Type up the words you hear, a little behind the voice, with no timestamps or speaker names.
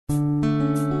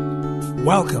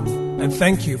Welcome, and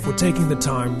thank you for taking the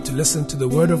time to listen to the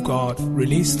Word of God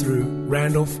released through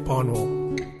Randolph Barnwell.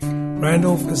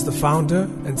 Randolph is the founder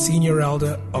and senior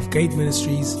elder of Gate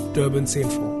Ministries, Durban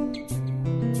Central.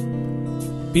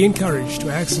 Be encouraged to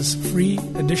access free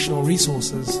additional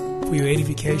resources for your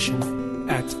edification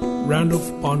at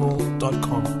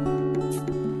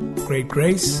randolphbarnwell.com. Great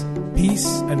grace, peace,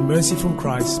 and mercy from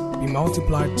Christ be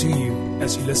multiplied to you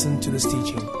as you listen to this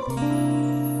teaching.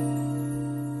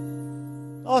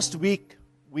 Last week,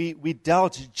 we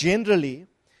dealt generally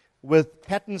with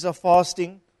patterns of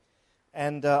fasting,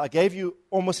 and I gave you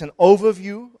almost an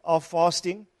overview of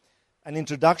fasting, an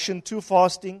introduction to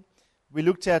fasting. We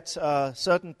looked at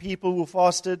certain people who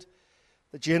fasted,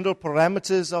 the general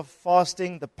parameters of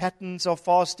fasting, the patterns of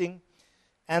fasting,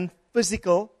 and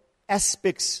physical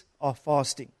aspects of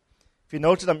fasting. If you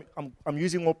notice, I'm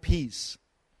using more P's.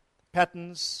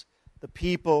 Patterns, the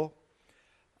people,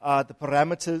 the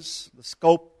parameters, the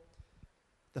scope,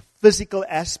 the physical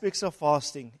aspects of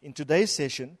fasting. In today's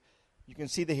session, you can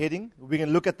see the heading. We're going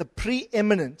to look at the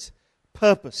preeminent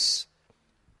purpose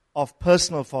of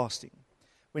personal fasting.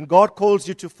 When God calls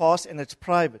you to fast and it's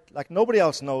private, like nobody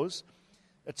else knows,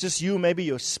 it's just you, maybe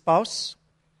your spouse,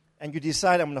 and you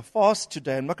decide, I'm going to fast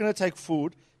today. I'm not going to take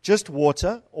food, just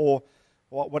water or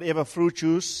whatever fruit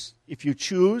juice. If you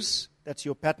choose, that's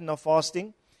your pattern of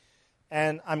fasting.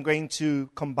 And I'm going to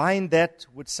combine that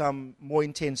with some more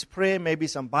intense prayer, maybe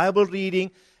some Bible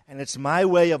reading, and it's my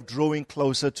way of drawing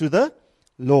closer to the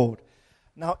Lord.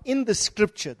 Now, in the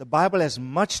Scripture, the Bible has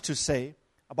much to say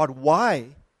about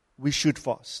why we should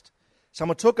fast. So I'm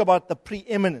going to talk about the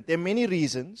preeminent. There are many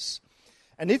reasons.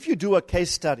 And if you do a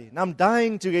case study, and I'm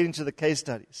dying to get into the case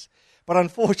studies, but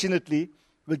unfortunately,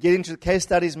 we'll get into the case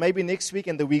studies maybe next week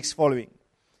and the weeks following.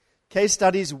 Case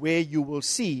studies where you will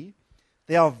see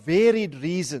there are varied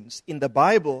reasons in the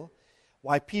Bible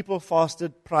why people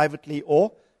fasted privately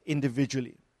or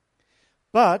individually.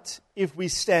 But if we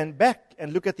stand back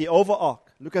and look at the overarch,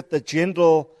 look at the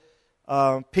general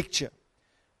picture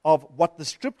of what the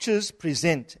Scriptures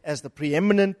present as the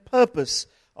preeminent purpose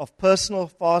of personal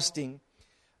fasting,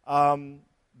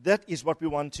 that is what we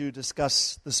want to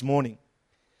discuss this morning.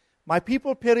 My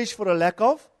people perish for a lack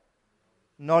of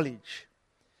knowledge.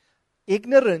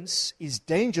 Ignorance is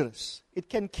dangerous. It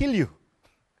can kill you.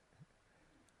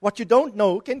 What you don't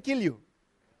know can kill you.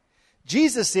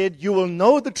 Jesus said, you will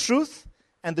know the truth,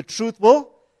 and the truth will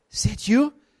set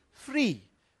you free.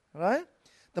 Right?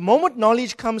 The moment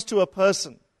knowledge comes to a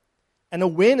person, and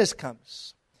awareness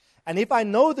comes, and if I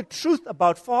know the truth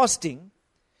about fasting,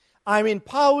 I'm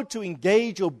empowered to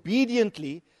engage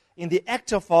obediently in the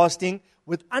act of fasting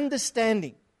with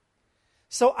understanding.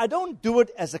 So I don't do it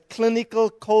as a clinical,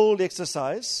 cold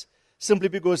exercise, simply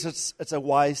because it's a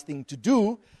wise thing to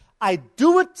do. I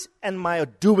do it, and my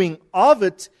doing of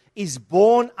it is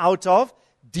born out of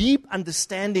deep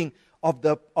understanding of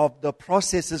the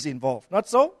processes involved. Not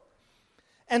so?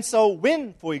 And so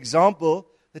when, for example,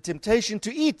 the temptation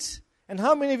to eat, and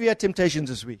how many of you had temptations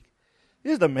this week?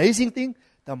 Here's the amazing thing.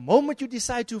 The moment you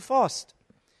decide to fast,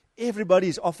 everybody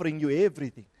is offering you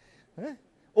everything. Huh?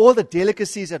 All the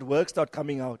delicacies at work start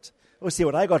coming out. Oh, see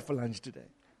what I got for lunch today.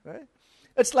 Right?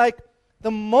 It's like the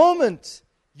moment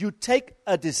you take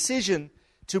a decision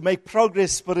to make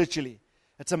progress spiritually,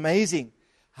 it's amazing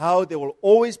how there will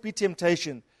always be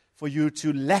temptation for you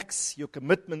to lax your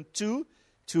commitment to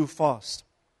fast.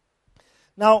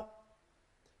 Now,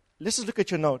 let's just look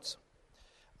at your notes.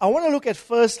 I want to look at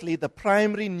firstly the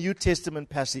primary New Testament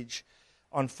passage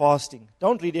on fasting.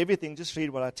 Don't read everything, just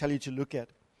read what I tell you to look at.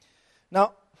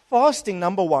 Now, fasting,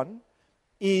 number one,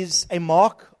 is a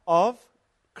mark of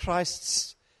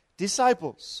Christ's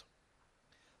disciples.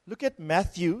 Look at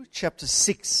Matthew chapter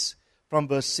 6 from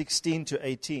verse 16 to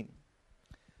 18.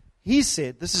 He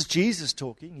said, this is Jesus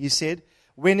talking, he said,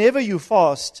 whenever you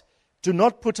fast, do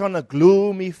not put on a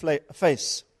gloomy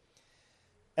face,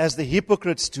 as the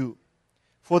hypocrites do,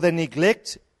 for they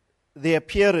neglect their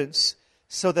appearance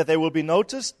so that they will be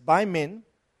noticed by men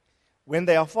when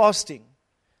they are fasting.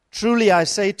 Truly I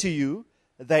say to you,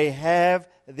 they have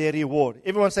their reward.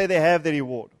 Everyone say they have their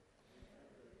reward.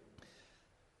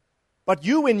 But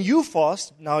you, when you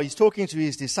fast, now he's talking to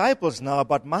his disciples now,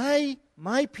 but my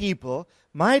people,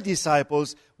 my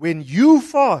disciples, when you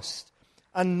fast,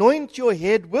 anoint your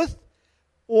head with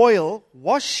oil,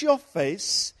 wash your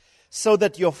face, so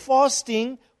that your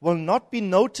fasting will not be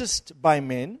noticed by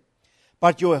men,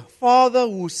 but your Father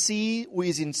who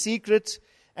is in secret,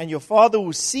 and your Father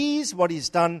who sees what is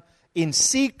done in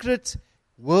secret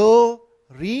will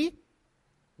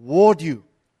reward you.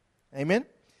 Amen?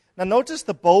 Now notice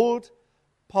the bold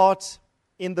part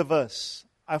in the verse.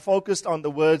 I focused on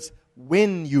the words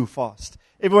when you fast.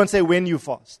 Everyone say, when you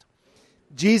fast.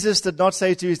 Jesus did not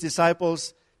say to his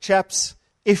disciples, chaps,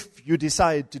 if you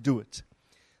decide to do it.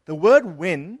 The word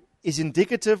when is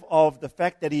indicative of the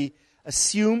fact that he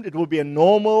assumed it will be a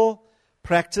normal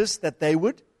practice that they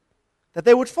would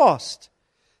fast.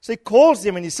 So he calls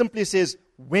them and he simply says,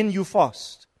 when you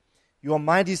fast. You are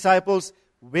my disciples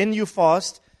when you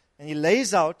fast. And he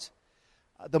lays out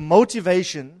the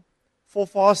motivation for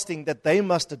fasting that they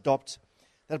must adopt,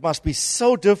 that must be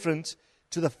so different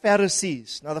to the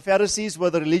Pharisees. Now the Pharisees were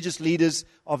the religious leaders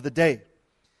of the day.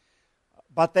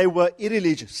 But they were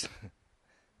irreligious.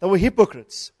 They were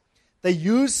hypocrites. They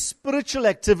used spiritual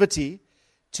activity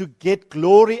to get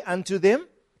glory unto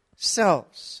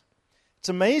themselves. It's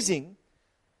amazing.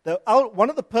 One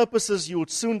of the purposes you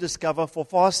would soon discover for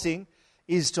fasting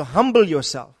is to humble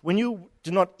yourself. When you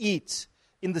do not eat,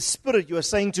 in the spirit you are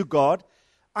saying to God,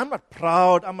 I'm not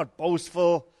proud, I'm not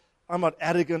boastful, I'm not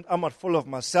arrogant, I'm not full of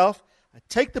myself. I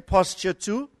take the posture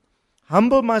to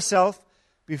humble myself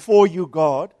before you,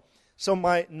 God. So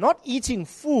my not eating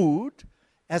food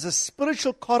has a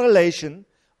spiritual correlation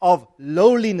of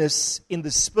lowliness in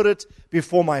the spirit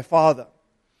before my Father.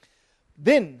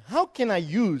 Then, how can I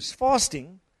use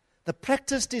fasting, the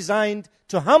practice designed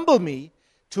to humble me,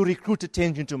 to recruit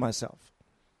attention to myself?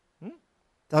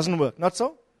 Doesn't work, not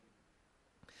so?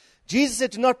 Jesus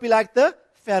said to not be like the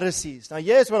Pharisees. Now,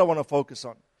 here's what I want to focus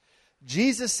on.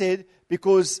 Jesus said,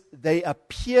 because they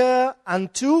appear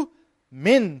unto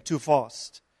men to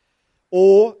fast.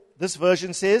 Or, this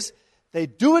version says, they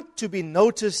do it to be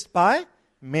noticed by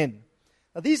men.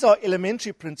 Now, these are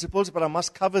elementary principles, but I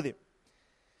must cover them.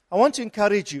 I want to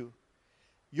encourage you.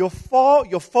 Your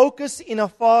focus in a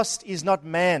fast is not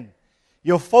man.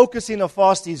 Your focus in a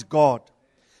fast is God.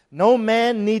 No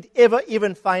man need ever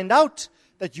even find out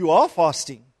that you are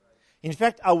fasting. In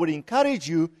fact, I would encourage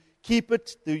you, keep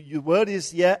it, the word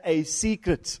is here, a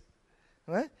secret.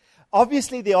 Right?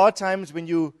 Obviously, there are times when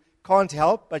you can't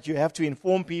help, but you have to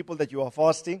inform people that you are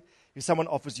fasting. If someone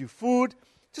offers you food,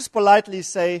 just politely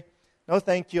say, no,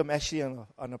 thank you, I'm actually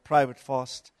on a private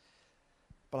fast,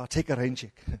 but I'll take a rain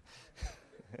check.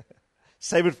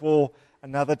 Save it for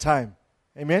another time.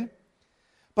 Amen?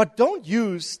 But don't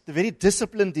use the very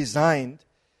discipline designed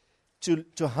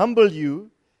to humble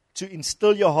you, to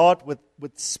instill your heart with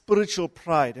spiritual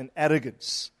pride and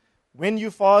arrogance. When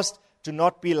you fast, do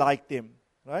not be like them,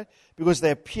 right? Because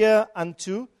they appear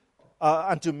unto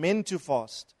men to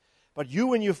fast. But you,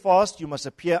 when you fast, you must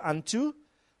appear unto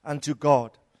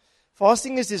God.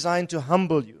 Fasting is designed to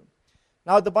humble you.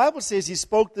 Now, the Bible says he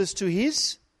spoke this to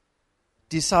his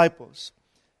disciples.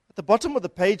 At the bottom of the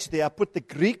page there, I put the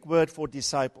Greek word for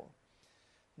disciple.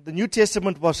 The New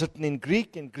Testament was written in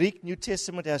Greek. In Greek, New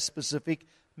Testament has specific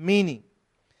meaning.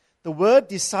 The word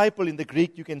disciple in the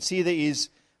Greek, you can see there is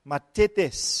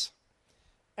matetes.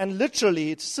 And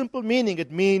literally, its simple meaning,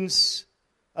 it means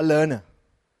a learner.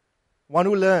 One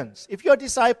who learns. If you're a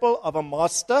disciple of a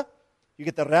master, you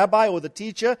get the rabbi or the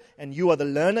teacher, and you are the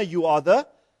learner, you are the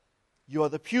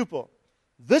pupil.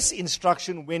 This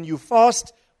instruction, when you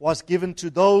fast, was given to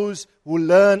those who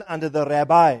learn under the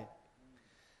rabbi.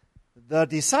 The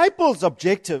disciple's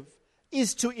objective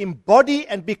is to embody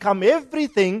and become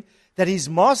everything that his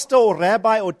master or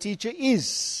rabbi or teacher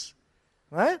is.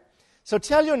 Right? So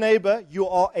tell your neighbor, you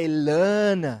are a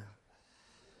learner.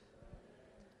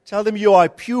 Tell them you are a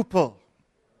pupil.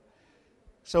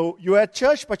 So you're at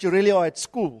church, but you really are at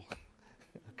school.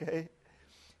 Okay?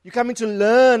 You're coming to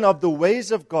learn of the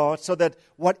ways of God so that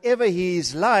whatever He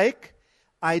is like,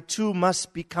 I too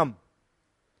must become.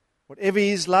 Whatever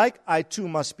He is like, I too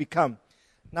must become.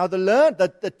 Now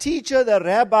the teacher, the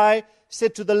rabbi,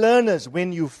 said to the learners,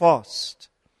 when you fast,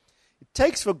 it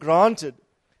takes for granted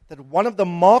that one of the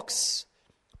marks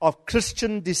of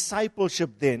Christian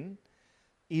discipleship then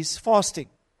is fasting.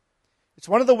 It's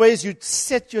one of the ways you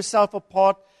set yourself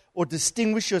apart or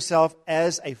distinguish yourself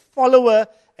as a follower,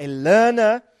 a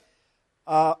learner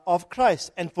of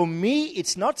Christ. And for me,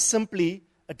 it's not simply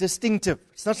a distinctive.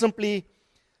 It's not simply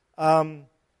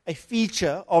a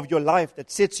feature of your life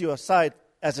that sets you aside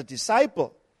as a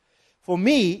disciple. For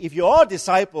me, if you are a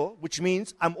disciple, which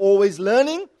means I'm always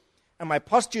learning, and my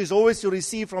posture is always to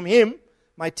receive from Him,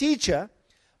 my teacher,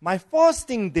 my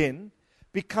fasting then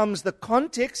becomes the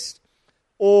context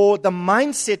or the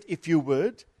mindset, if you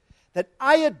would, that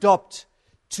I adopt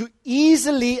to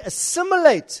easily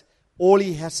assimilate all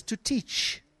He has to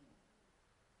teach.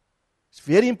 It's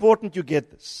very important you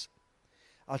get this.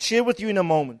 I'll share with you in a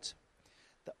moment.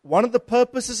 One of the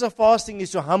purposes of fasting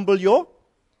is to humble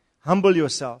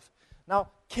yourself. Now,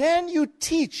 can you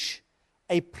teach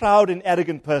a proud and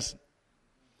arrogant person?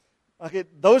 Okay,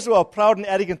 those who are proud and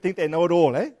arrogant think they know it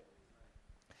all, eh?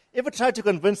 Ever tried to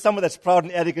convince someone that's proud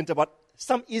and arrogant about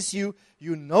some issue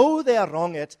you know they are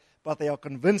wrong at, but they are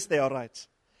convinced they are right?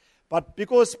 But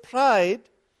because pride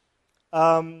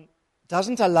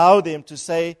doesn't allow them to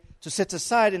set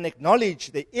aside and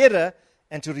acknowledge the error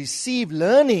and to receive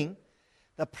learning,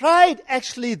 the pride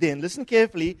actually then, listen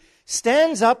carefully,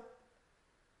 stands up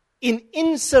in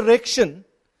insurrection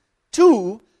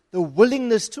to the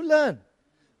willingness to learn.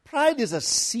 Pride is a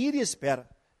serious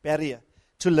barrier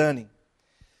to learning.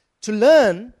 To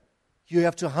learn, you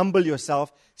have to humble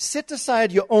yourself, set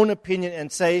aside your own opinion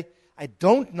and say, I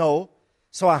don't know,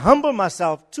 so I humble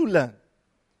myself to learn.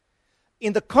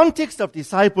 In the context of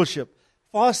discipleship,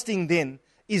 fasting then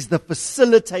is the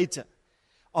facilitator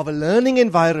of a learning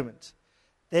environment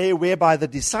there whereby the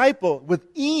disciple with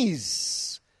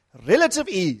ease, relative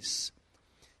ease,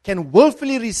 can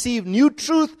willfully receive new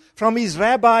truth from his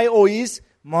rabbi or his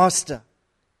master.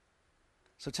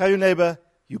 So tell your neighbor,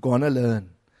 you're going to learn.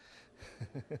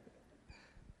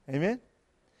 Amen?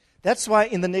 That's why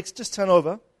in the next, just turn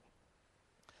over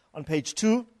on page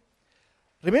 2.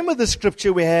 Remember the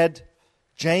scripture we had,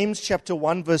 James chapter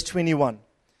 1 verse 21.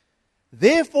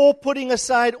 Therefore putting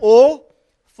aside all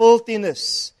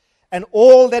filthiness and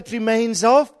all that remains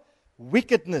of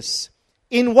wickedness.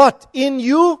 In what? In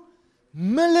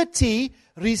humility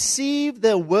receive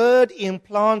the word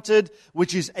implanted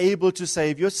which is able to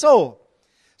save your soul.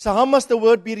 So how must the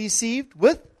word be received?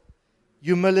 With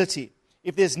humility.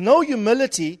 If there's no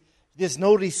humility, there's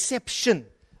no reception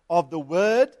of the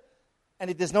word. And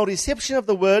if there's no reception of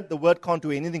the word can't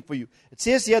do anything for you. It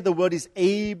says here the word is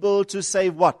able to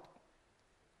save what?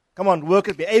 Come on, work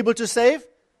it. Be able to save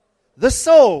the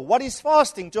soul. What is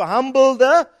fasting? To humble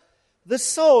the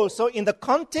soul. So in the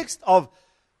context of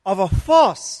a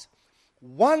fast,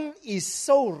 one is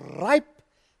so ripe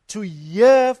to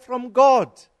hear from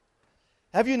God.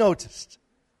 Have you noticed?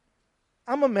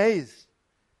 I'm amazed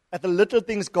at the little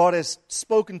things God has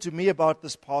spoken to me about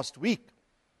this past week.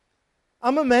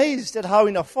 I'm amazed at how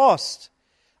in a fast,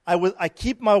 I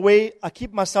keep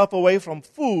myself away from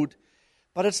food,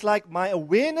 but it's like my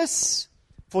awareness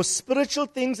for spiritual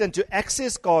things and to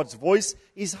access God's voice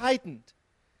is heightened.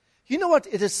 You know what?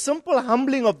 It is simple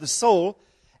humbling of the soul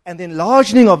and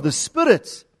enlarging of the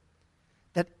spirit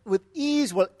that with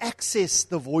ease will access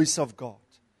the voice of God.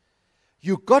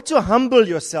 You've got to humble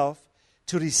yourself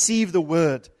to receive the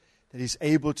word that is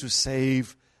able to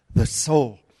save the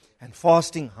soul. And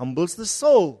fasting humbles the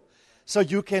soul. So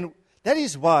you can, that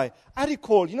is why, I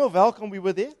recall, Welcome, we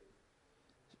were there.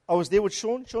 I was there with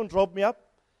Sean. Sean dropped me up.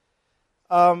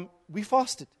 We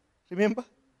fasted, remember?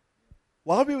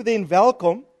 While we were there in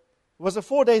Welcome, it was a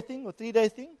 4-day thing or 3-day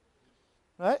thing.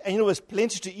 Right? And there was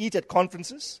plenty to eat at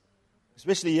conferences.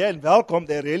 Especially here in Welcome,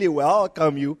 they really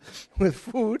welcome you with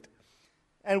food.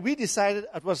 And we decided,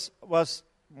 it was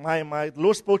my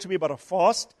Lord spoke to me about a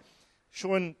fast.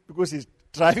 Sean, because he's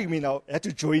driving me now, I had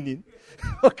to join in.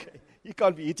 Okay, you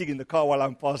can't be eating in the car while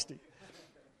I'm fasting.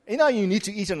 You need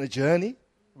to eat on a journey.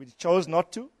 We chose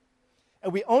not to.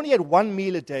 And we only had one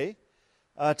meal a day,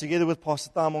 together with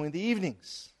Pastor Thamo in the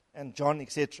evenings, and John,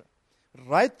 etc.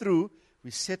 Right through,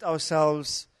 we set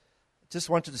ourselves, just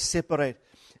wanted to separate.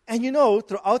 And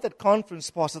throughout that conference,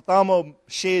 Pastor Thamo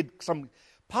shared some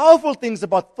powerful things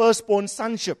about firstborn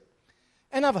sonship.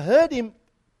 And I've heard him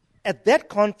at that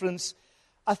conference,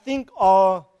 I think 3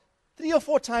 or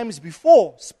 4 times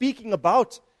before, speaking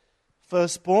about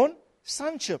firstborn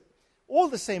sonship. All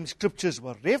the same scriptures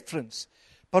were referenced.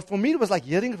 But for me, it was like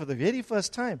hearing it for the very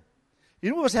first time.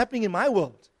 You know what was happening in my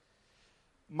world?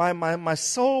 My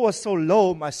soul was so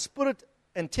low, my spirit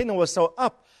antenna was so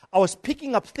up, I was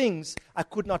picking up things I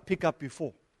could not pick up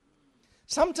before.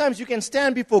 Sometimes you can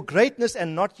stand before greatness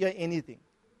and not hear anything.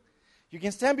 You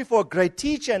can stand before a great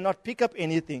teacher and not pick up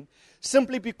anything,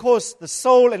 simply because the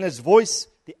soul and his voice,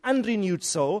 the unrenewed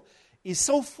soul, is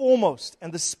so foremost,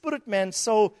 and the spirit man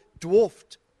so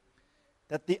dwarfed,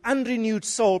 that the unrenewed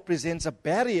soul presents a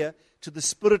barrier to the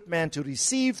spirit man to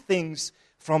receive things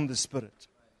from the spirit.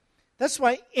 That's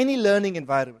why any learning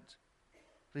environment,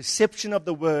 reception of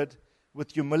the word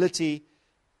with humility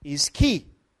is key.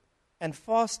 And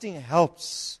fasting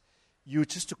helps you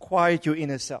just to quiet your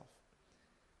inner self.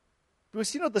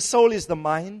 Because the soul is the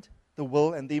mind, the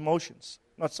will, and the emotions.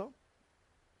 Not so?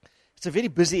 It's a very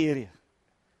busy area.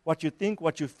 What you think,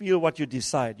 what you feel, what you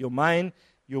decide. Your mind,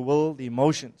 your will, the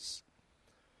emotions.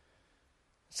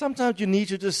 Sometimes you need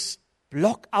to just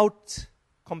block out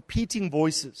competing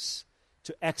voices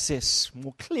to access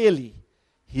more clearly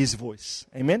His voice.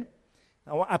 Amen?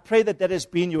 Now, I pray that has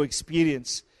been your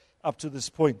experience up to this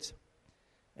point.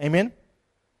 Amen?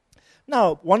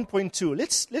 Now, 1.2.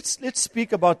 Let's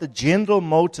speak about the general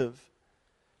motive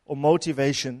or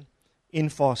motivation in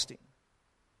fasting.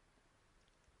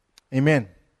 Amen.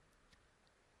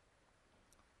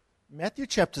 Matthew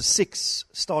chapter 6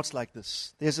 starts like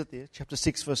this. There's it there. Chapter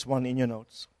 6 verse 1 in your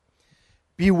notes.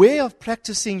 Beware of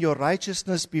practicing your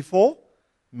righteousness before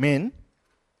men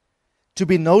to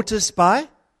be noticed by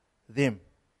them.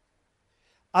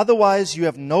 Otherwise, you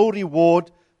have no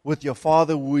reward with your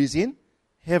Father who is in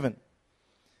heaven.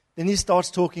 Then he starts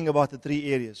talking about the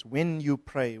three areas. When you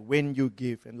pray, when you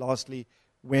give, and lastly,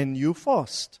 when you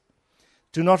fast.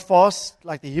 Do not fast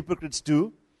like the hypocrites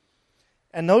do.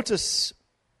 And notice,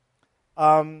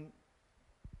 all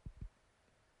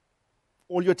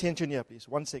your attention here, please.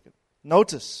 1 second.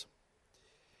 Notice,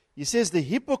 he says the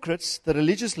hypocrites, the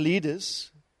religious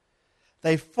leaders,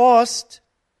 they fast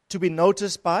to be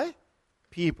noticed by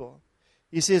people.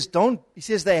 He says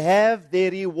they have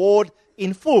their reward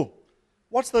in full.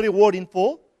 What's the reward in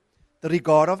full? The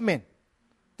regard of men,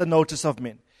 the notice of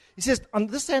men. He says,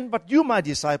 understand, but you, my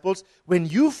disciples, when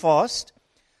you fast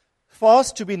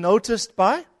to be noticed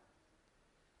by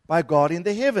God in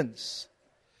the heavens.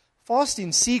 Fast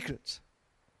in secret.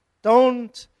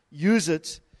 Don't use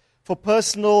it for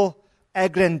personal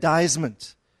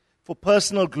aggrandizement, for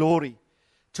personal glory,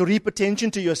 to reap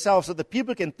attention to yourself so that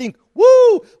people can think,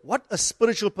 woo, what a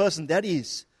spiritual person that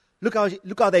is. Look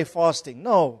how they're fasting.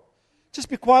 No. Just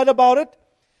be quiet about it.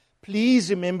 Please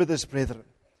remember this, brethren.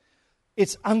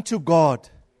 It's unto God.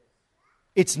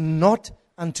 It's not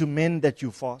unto men that you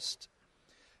fast.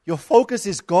 Your focus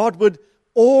is Godward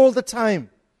all the time.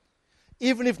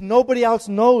 Even if nobody else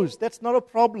knows, that's not a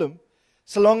problem,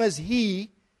 so long as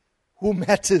He who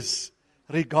matters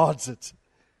regards it.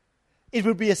 It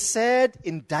would be a sad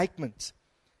indictment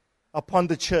upon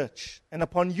the church and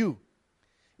upon you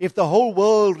if the whole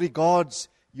world regards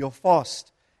your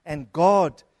fast and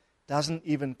God doesn't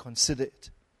even consider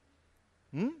it.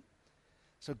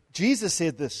 So Jesus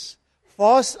said this,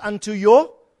 fast unto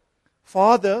your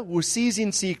Father who sees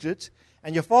in secret,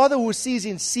 and your Father who sees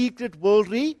in secret will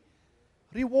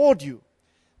reward you.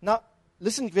 Now,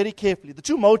 listen very carefully. The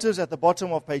two motives at the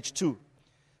bottom of page 2.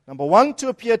 Number 1, to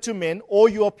appear to men, or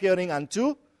you appearing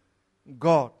unto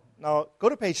God. Now, go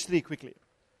to page 3 quickly.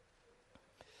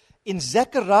 In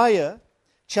Zechariah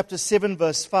chapter 7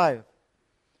 verse 5,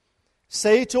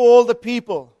 say to all the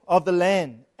people of the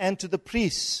land and to the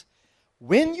priests,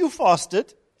 when you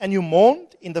fasted and you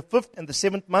mourned in the 5th and the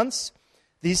 7th months,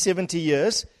 these 70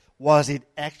 years, was it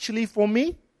actually for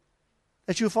me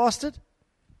that you fasted?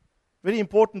 Very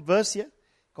important verse here.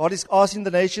 God is asking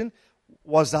the nation,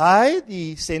 was I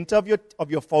the center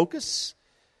of your focus?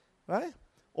 Right?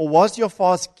 Or was your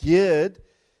fast geared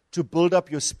to build up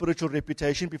your spiritual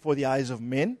reputation before the eyes of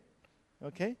men?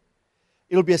 Okay?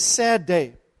 It'll be a sad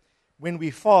day when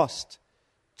we fast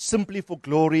simply for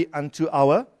glory unto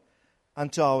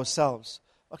ourselves.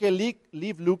 Okay,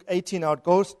 leave Luke 18 out.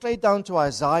 Go straight down to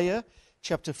Isaiah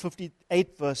chapter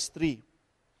 58 verse 3.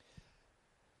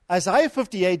 Isaiah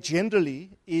 58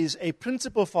 generally is a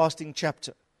principal fasting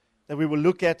chapter that we will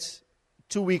look at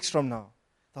 2 weeks from now.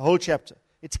 The whole chapter.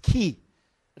 It's key.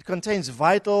 It contains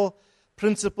vital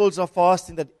principles of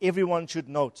fasting that everyone should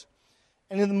note.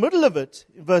 And in the middle of it,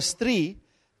 in verse 3,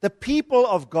 the people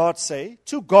of God say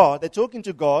to God, they're talking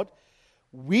to God,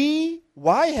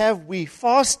 why have we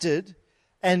fasted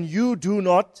and you do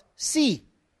not see?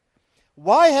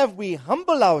 Why have we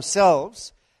humbled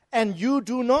ourselves and you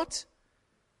do not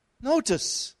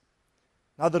notice?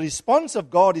 Now the response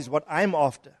of God is what I'm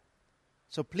after.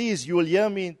 So please, you will hear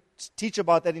me teach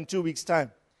about that in 2 weeks'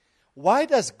 time. Why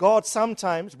does God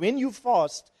sometimes, when you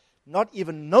fast, not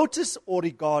even notice or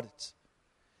regard it?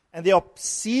 And there are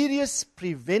serious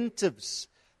preventives,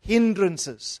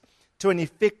 hindrances to an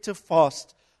effective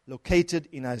fast located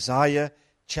in Isaiah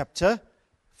chapter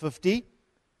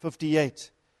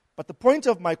 58. But the point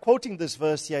of my quoting this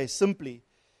verse here is simply,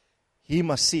 he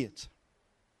must see it.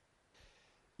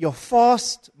 Your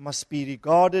fast must be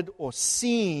regarded or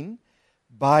seen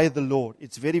by the Lord.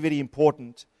 It's very, very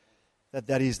important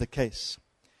that is the case.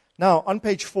 Now, on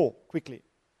page 4, quickly.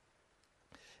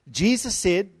 Jesus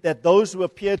said that those who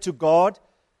appear to God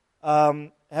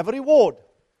have a reward.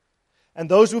 And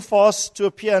those who fast to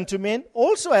appear unto men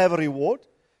also have a reward.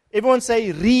 Everyone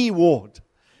say reward.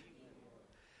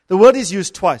 The word is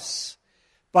used twice.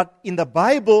 But in the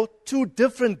Bible, 2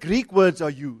 different Greek words are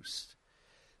used.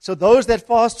 So those that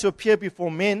fast to appear before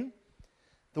men,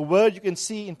 the word you can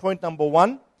see in point number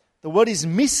 1, the word is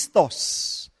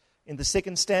mistos in the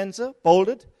second stanza,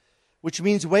 bolded, which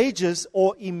means wages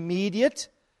or immediate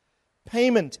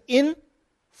payment in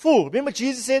full. Remember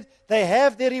Jesus said they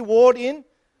have their reward in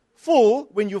full,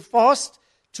 when you fast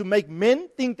to make men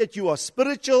think that you are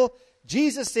spiritual,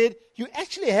 Jesus said, you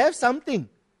actually have something.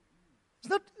 It's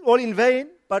not all in vain,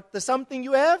 but the something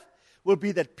you have will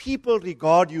be that people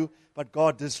regard you, but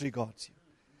God disregards you.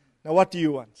 Now, what do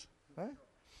you want? Right?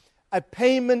 A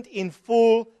payment in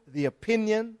full, the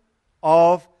opinion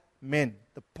of men,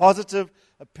 the positive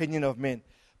opinion of men.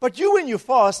 But you, when you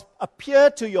fast, appear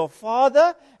to your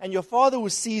Father, and your Father who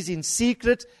sees in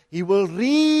secret, He will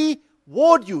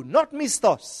reward you, not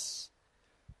mistos.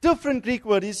 Different Greek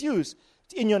word is used.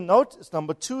 In your note, it's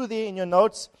number 2 there in your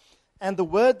notes, and the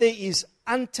word there is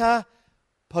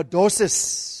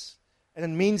antapodosis. And it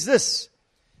means this,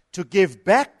 to give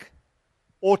back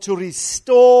or to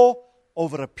restore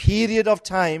over a period of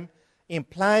time,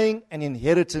 implying an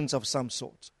inheritance of some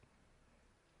sort.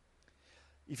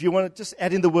 If you want to just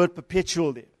add in the word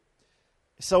perpetual there.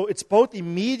 So it's both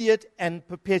immediate and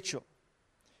perpetual.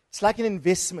 It's like an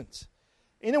investment.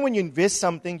 You know, when you invest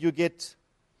something, you get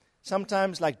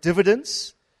sometimes like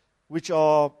dividends, which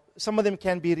are, some of them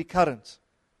can be recurrent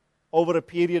over a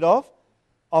period of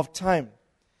time.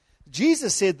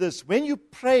 Jesus said this, when you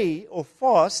pray or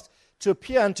fast to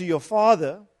appear unto your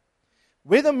Father,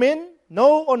 whether men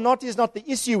know or not is not the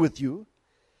issue with you.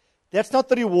 That's not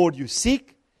the reward you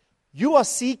seek. You are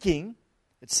seeking,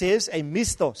 it says, a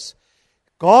mistos.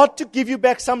 God to give you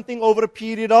back something over a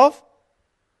period of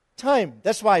time.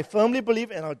 That's why I firmly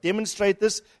believe, and I'll demonstrate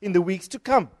this in the weeks to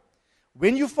come.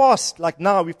 When you fast, like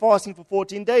now, we're fasting for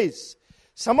 14 days.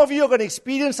 Some of you are going to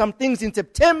experience some things in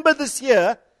September this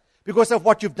year because of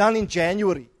what you've done in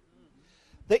January.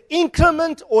 The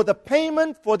increment or the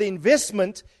payment for the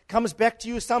investment comes back to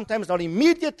you sometimes not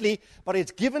immediately, but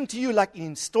it's given to you like in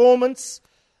installments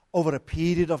over a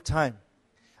period of time.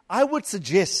 I would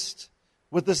suggest,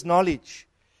 with this knowledge,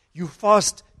 you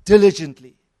fast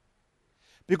diligently.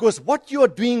 Because what you are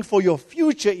doing for your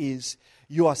future is,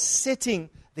 you are setting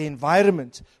the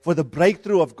environment for the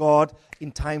breakthrough of God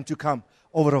in time to come,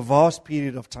 over a vast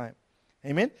period of time.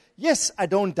 Amen? Yes, I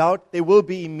don't doubt there will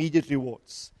be immediate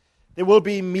rewards. There will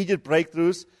be immediate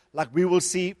breakthroughs, like we will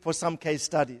see for some case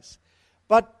studies.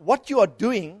 But what you are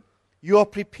doing, you are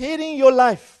preparing your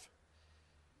life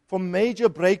for major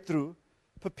breakthrough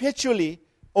perpetually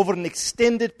over an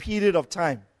extended period of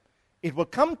time. It will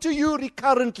come to you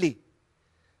recurrently.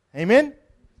 Amen?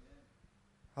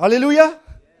 Hallelujah?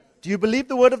 Do you believe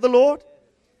the word of the Lord?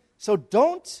 So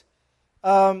don't,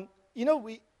 you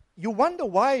wonder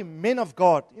why men of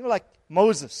God, like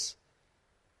Moses,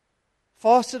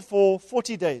 fasted for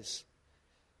 40 days.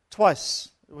 Twice.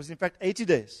 It was in fact 80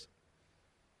 days.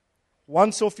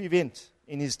 Once-off event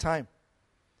in his time.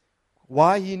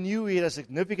 Why? He knew he had a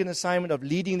significant assignment of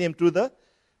leading them through the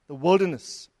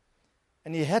wilderness.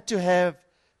 And he had to have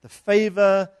the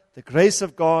favor, the grace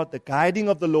of God, the guiding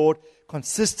of the Lord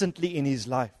consistently in his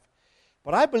life.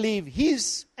 But I believe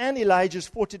his and Elijah's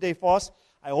 40-day fast,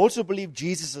 I also believe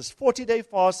Jesus' 40-day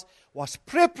fast was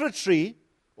preparatory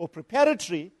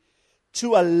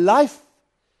to a life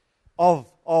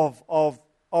of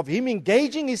him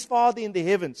engaging his Father in the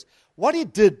heavens. What he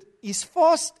did, his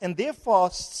fast and their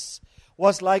fasts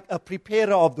was like a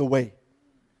preparer of the way.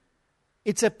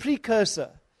 It's a precursor.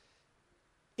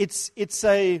 It's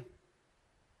a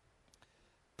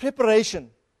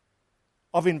preparation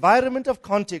of environment, of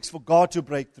context for God to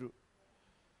break through.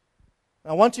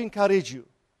 I want to encourage you.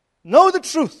 Know the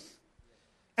truth,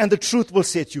 and the truth will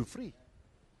set you free.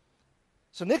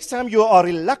 So next time you are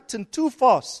reluctant to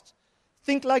fast,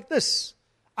 think like this.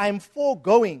 I am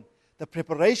foregoing the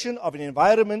preparation of an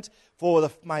environment for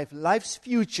my life's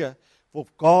future for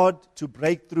God to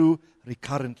break through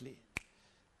recurrently.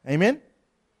 Amen?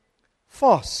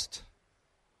 Fast.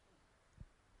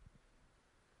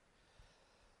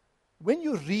 When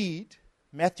you read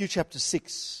Matthew chapter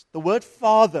 6, the word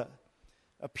Father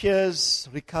appears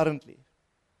recurrently.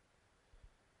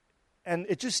 And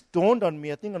it just dawned on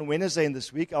me, I think on Wednesday in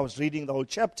this week, I was reading the whole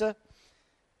chapter.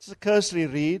 It's a cursory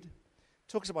read. It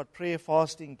talks about prayer,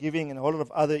 fasting, giving, and a whole lot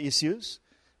of other issues.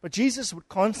 But Jesus would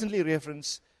constantly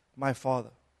reference my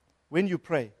Father. When you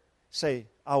pray, say,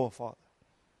 our Father.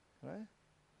 Right?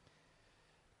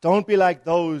 Don't be like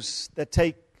those that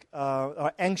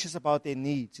are anxious about their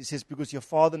needs. He says, because your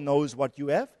Father knows what you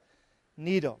have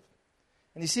need of.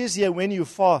 And he says here, when you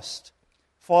fast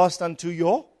unto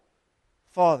your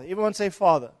Father. Everyone say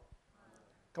Father.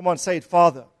 Come on, say it,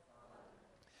 Father.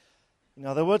 In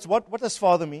other words, what does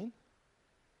Father mean?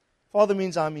 Father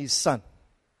means I'm His son.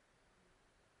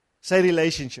 Say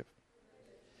relationship.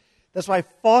 That's why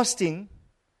fasting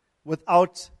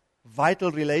without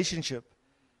vital relationship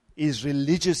is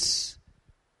religious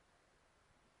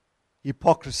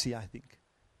hypocrisy, I think.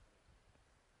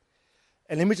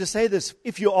 And let me just say this,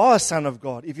 if you are a son of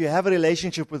God, if you have a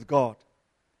relationship with God,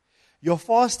 your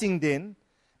fasting then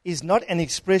is not an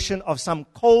expression of some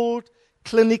cold,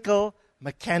 clinical,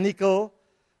 mechanical,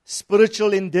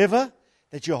 spiritual endeavor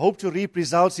that you hope to reap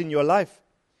results in your life.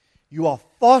 You are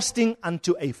fasting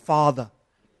unto a father.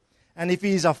 And if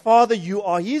he is a father, you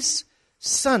are his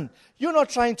son. You're not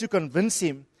trying to convince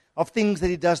him of things that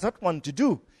he does not want to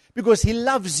do, because he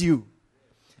loves you.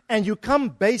 And you come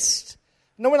based,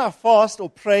 when I fast or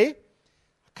pray, I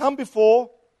come before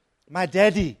my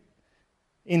daddy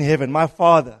in heaven, my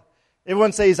father.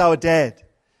 Everyone says our dad.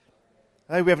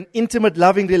 Right? We have an intimate,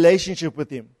 loving relationship with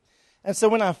him. And so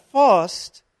when I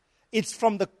fast, it's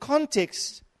from the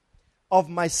context of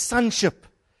my sonship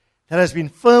that has been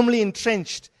firmly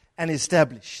entrenched and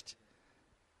established.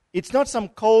 It's not some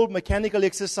cold, mechanical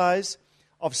exercise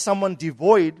of someone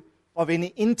devoid of any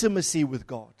intimacy with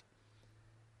God.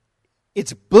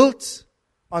 It's built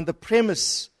on the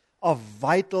premise of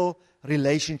vital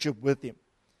relationship with him.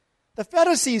 The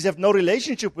Pharisees have no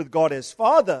relationship with God as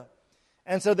Father,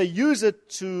 and so they use it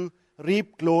to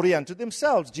reap glory unto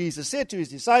themselves. Jesus said to his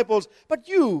disciples, but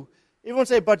you, everyone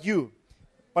say, but you.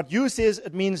 But you says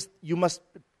it means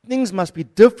things must be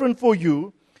different for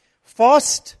you.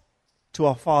 Fast to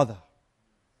our Father.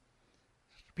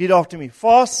 Repeat after me.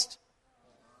 Fast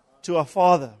to our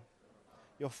Father.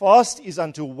 Your fast is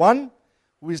unto one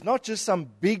who is not just some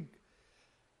big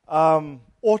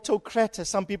autocrat, as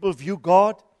some people view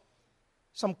God,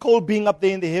 some cold being up there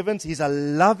in the heavens. He's a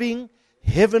loving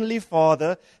heavenly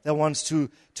Father that wants to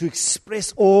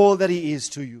express all that he is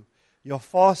to you. Your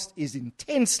fast is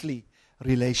intensely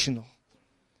relational,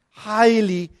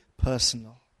 highly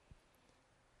personal.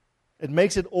 It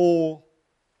makes it all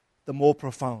the more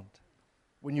profound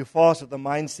when you fast with the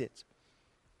mindset.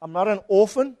 I'm not an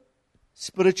orphan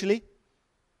spiritually.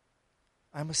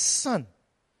 I'm a son.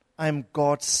 I'm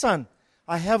God's son.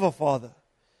 I have a Father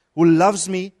who loves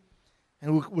me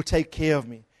and who will take care of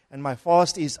me. And my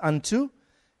fast is unto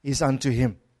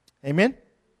him. Amen?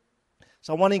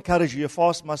 So I want to encourage you, your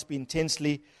fast must be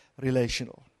intensely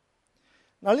relational.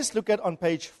 Now let's look at on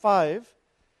page 5,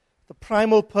 the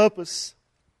primal purpose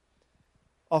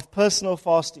of personal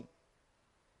fasting.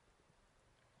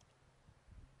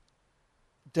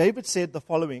 David said the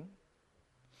following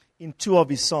in 2 of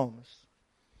his Psalms.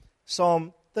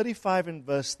 Psalm 35 and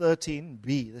verse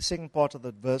 13b, the second part of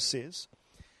that verse says,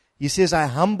 he says, I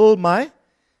humble my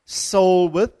soul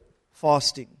with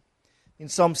fasting. In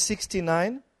Psalm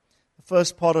 69, the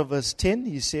first part of verse 10,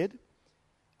 he said,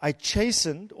 I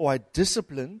chastened or I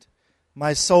disciplined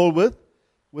my soul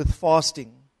with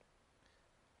fasting.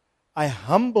 I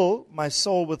humble my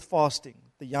soul with fasting.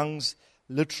 The Young's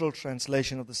literal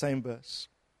translation of the same verse.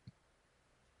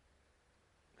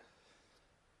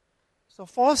 So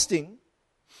fasting,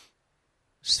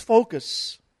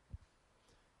 focus,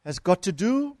 has got to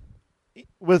do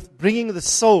with bringing the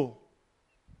soul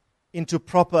into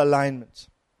proper alignment.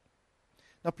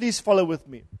 Now please follow with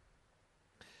me.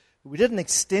 We did an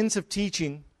extensive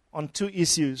teaching on 2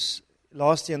 issues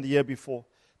last year and the year before.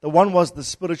 The one was the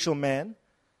spiritual man,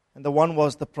 and the one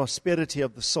was the prosperity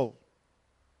of the soul.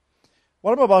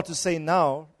 What I'm about to say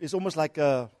now is almost like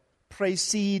a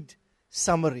precede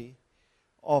summary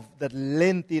of that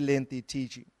lengthy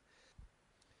teaching.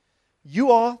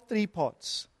 You are 3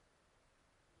 parts.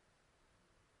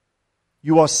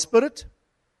 You are spirit,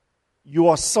 you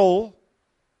are soul,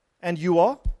 and you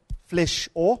are flesh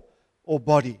or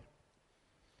body.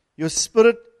 Your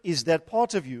spirit is that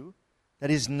part of you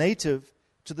that is native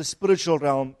to the spiritual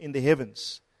realm in the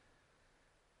heavens.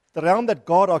 The realm that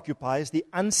God occupies, the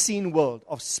unseen world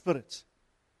of spirit.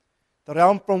 The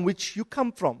realm from which you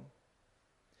come from.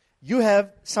 You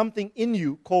have something in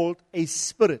you called a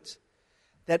spirit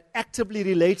that actively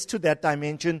relates to that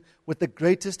dimension with the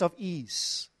greatest of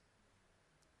ease.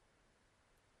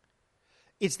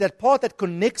 It's that part that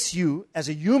connects you as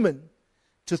a human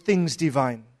to things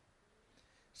divine.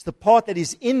 It's the part that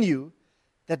is in you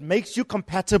that makes you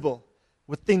compatible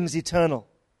with things eternal.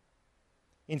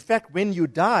 In fact, when you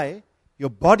die, your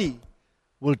body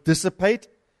will dissipate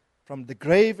from the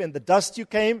grave and the dust you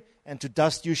came, and to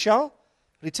dust you shall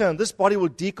return. This body will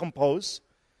decompose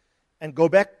and go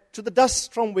back to the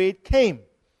dust from where it came.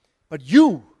 But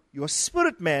you, your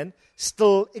spirit man,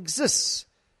 still exists.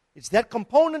 It's that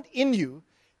component in you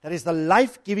that is the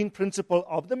life-giving principle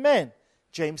of the man.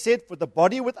 James said, for the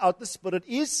body without the spirit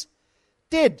is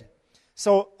dead.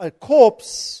 So a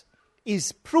corpse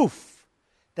is proof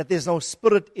that there's no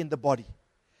spirit in the body.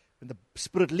 When the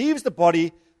spirit leaves the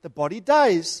body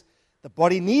dies. The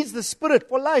body needs the spirit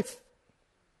for life.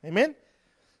 Amen?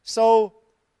 So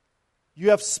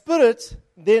you have spirit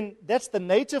then that's the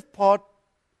native part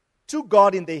to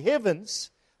God in the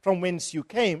heavens, from whence you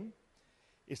came.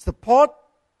 It's the part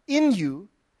in you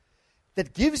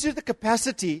that gives you the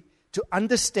capacity to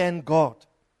understand God.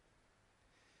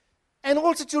 And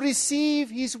also to receive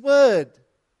His Word.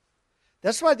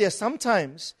 That's why there are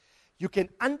sometimes you can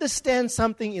understand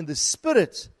something in the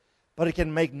spirit, but it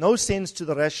can make no sense to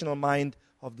the rational mind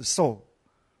of the soul.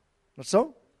 Not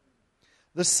so?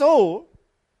 The soul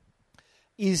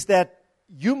is that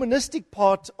humanistic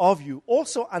part of you,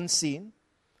 also unseen,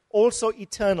 also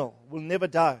eternal, will never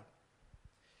die.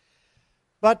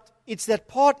 But it's that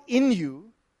part in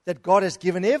you that God has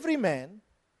given every man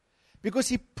because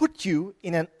He put you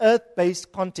in an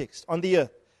earth-based context, on the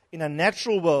earth, in a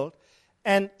natural world.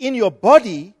 And in your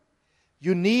body,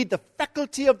 you need the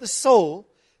faculty of the soul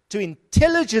to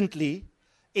intelligently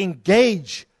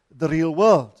engage the real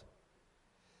world.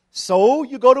 So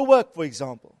you go to work, for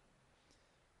example.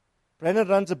 Brandon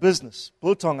runs a business,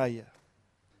 Biltonga here.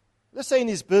 Let's say in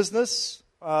his business,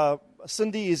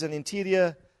 Cindy is an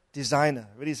interior designer,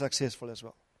 very successful as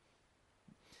well.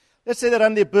 Let's say they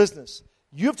run their business.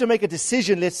 You have to make a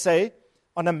decision, let's say,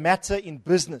 on a matter in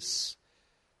business.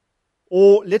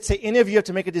 Or let's say any of you have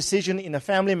to make a decision in a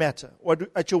family matter or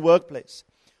at your workplace.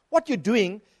 What you're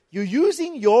doing, you're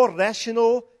using your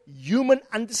rational human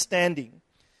understanding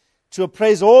to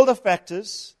appraise all the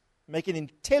factors, make an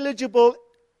intelligible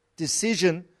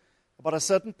decision about a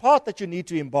certain path that you need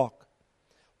to embark.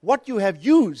 What you have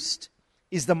used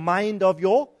is the mind of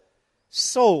your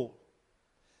soul.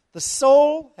 The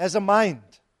soul has a mind,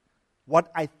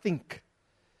 what I think.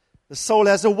 The soul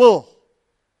has a will,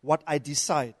 what I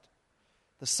decide.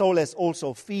 The soul has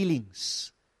also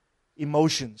feelings,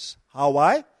 emotions, how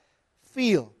I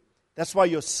feel. That's why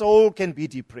your soul can be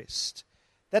depressed.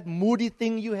 That moody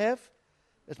thing you have,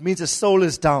 that means the soul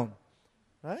is down.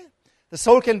 Right? The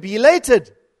soul can be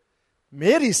elated.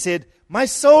 Mary said, my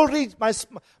soul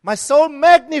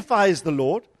magnifies the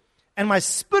Lord, and my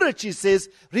spirit, she says,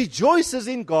 rejoices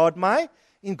in God my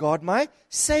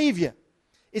Savior.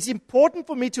 It's important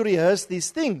for me to rehearse these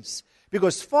things,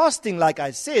 because fasting, like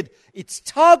I said, its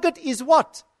target is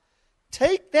what?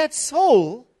 Take that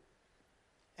soul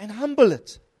and humble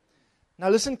it. Now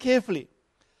listen carefully.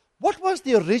 What was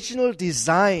the original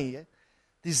desire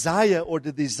or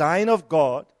the design of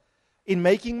God in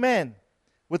making man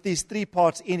with these three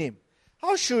parts in him?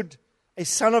 How should a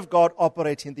son of God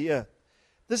operate in the earth?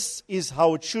 This is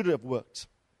how it should have worked.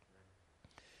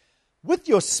 With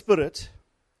your spirit,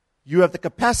 you have the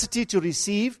capacity to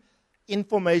receive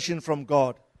information from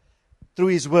God through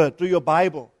His Word, through your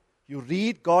Bible. You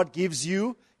read, God gives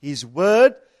you His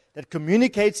Word that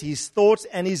communicates His thoughts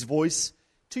and His voice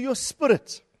to your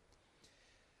spirit.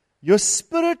 Your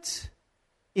spirit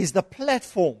is the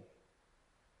platform,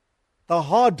 the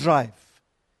hard drive,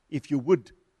 if you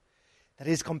would, that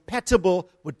is compatible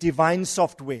with divine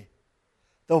software.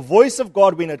 The voice of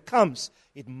God, when it comes,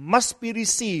 it must be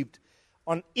received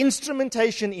on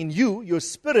instrumentation in you, your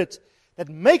spirit, that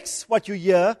makes what you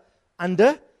hear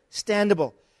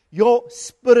understandable. Your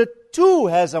spirit too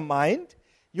has a mind,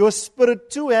 your spirit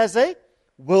too has a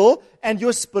will, and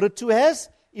your spirit too has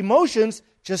emotions,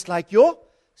 just like your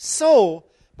soul.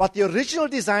 But the original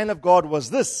design of God was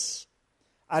this: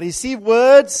 I receive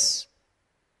words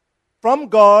from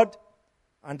God,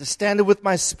 understand it with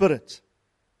my spirit.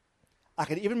 I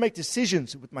can even make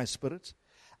decisions with my spirit.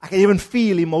 I can even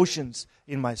feel emotions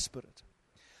in my spirit.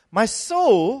 My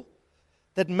soul,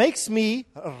 that makes me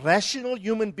a rational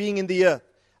human being in the earth.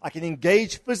 I can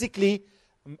engage physically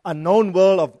a known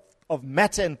world of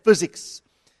matter and physics,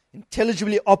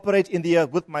 intelligibly operate in the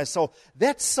earth with my soul.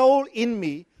 That soul in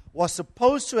me was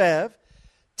supposed to have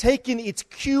taken its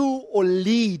cue or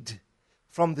lead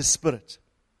from the Spirit.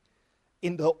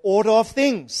 In the order of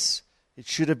things, it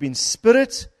should have been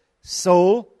spirit,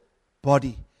 soul,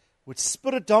 body. With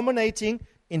spirit dominating,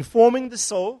 informing the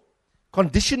soul,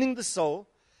 conditioning the soul,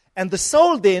 and the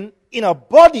soul then, in a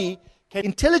body, can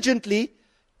intelligently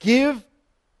give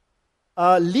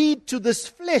lead to this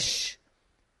flesh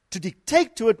to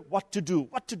dictate to it what to do,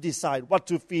 what to decide, what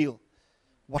to feel,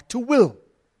 what to will.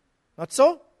 Not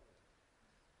so?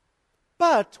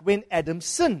 But when Adam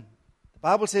sinned, the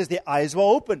Bible says their eyes were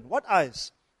open. What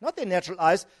eyes? Not their natural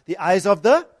eyes, the eyes of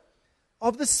the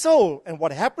soul. And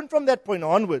what happened from that point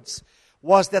onwards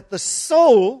was that the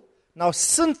soul, now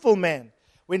sinful man,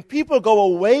 when people go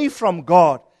away from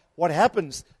God, what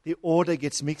happens? The order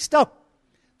gets mixed up.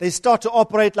 They start to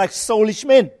operate like soulish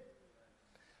men.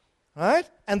 Right?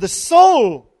 And the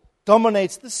soul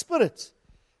dominates the spirit.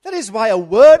 That is why a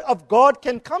word of God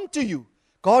can come to you.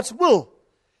 God's will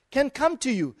can come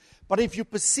to you. But if you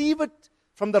perceive it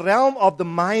from the realm of the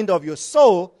mind of your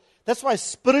soul. That's why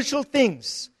spiritual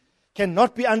things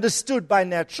cannot be understood by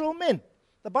natural men.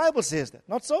 The Bible says that,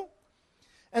 not so?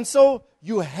 And so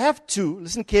you have to,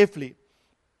 listen carefully,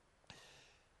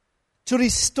 to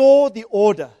restore the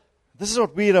order. This is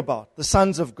what we're about, the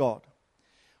sons of God.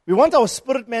 We want our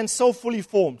spirit man so fully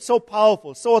formed, so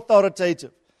powerful, so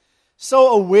authoritative,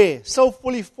 so aware, so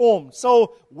fully formed,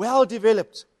 so well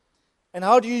developed. And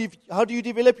how do you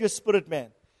develop your spirit man?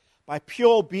 By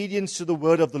pure obedience to the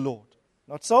word of the Lord.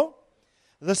 Not so?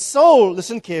 The soul,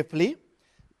 listen carefully,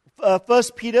 1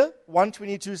 Peter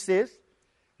 1:22 says,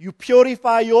 you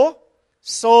purify your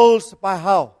souls by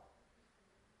how?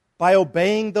 By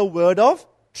obeying the word of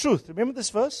truth. Remember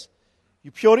this verse?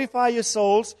 You purify your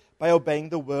souls by obeying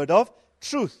the word of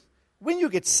truth. When you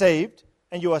get saved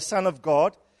and you are a son of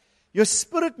God, your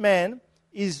spirit man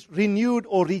is renewed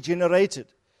or regenerated.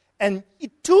 And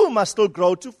it too must still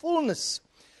grow to fullness.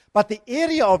 But the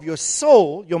area of your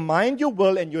soul, your mind, your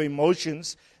will, and your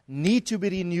emotions need to be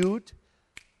renewed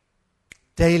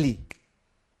daily.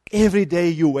 Every day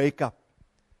you wake up,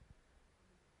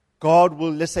 God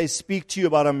will, let's say, speak to you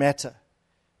about a matter.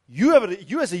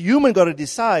 You as a human got to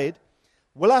decide,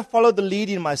 will I follow the lead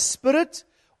in my spirit,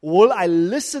 or will I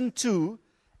listen to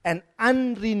an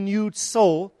unrenewed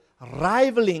soul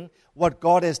rivaling what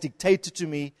God has dictated to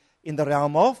me in the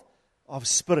realm of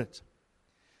spirit?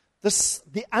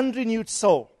 The unrenewed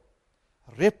soul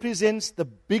represents the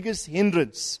biggest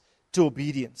hindrance to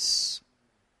obedience.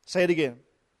 Say it again.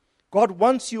 God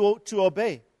wants you to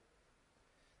obey.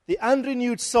 The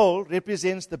unrenewed soul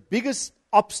represents the biggest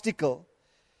obstacle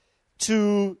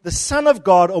to the Son of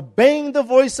God obeying the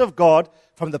voice of God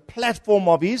from the platform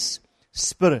of His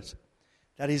Spirit.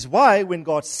 That is why when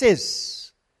God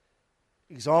says,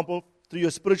 example, through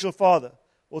your spiritual father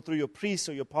or through your priest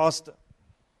or your pastor,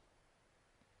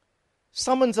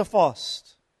 summons a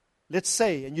fast, let's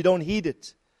say, and you don't heed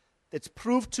it, that's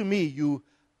proof to me you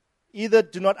either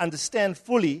do not understand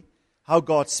fully how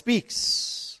God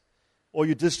speaks, or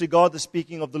you disregard the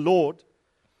speaking of the Lord,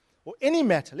 or any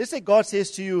matter. Let's say God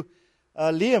says to you,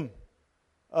 Liam,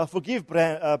 forgive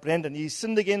Brandon. He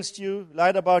sinned against you,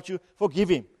 lied about you. Forgive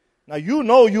him. Now you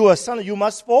know you are a son, you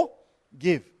must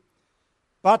forgive.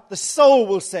 But the soul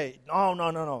will say,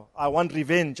 no. I want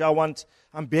revenge.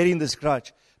 I'm bearing this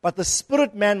grudge. But the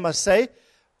spirit man must say,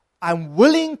 I'm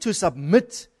willing to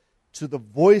submit to the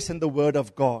voice and the word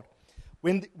of God.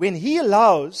 When he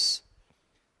allows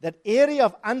that area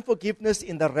of unforgiveness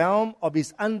in the realm of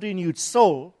his unrenewed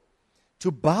soul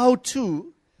to bow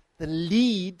to the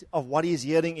lead of what he's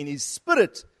hearing in his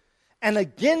spirit, and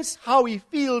against how he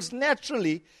feels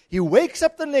naturally, he wakes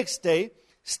up the next day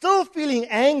still feeling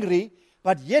angry,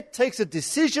 but yet takes a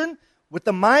decision with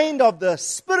the mind of the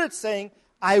spirit saying,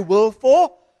 I will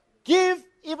forgive,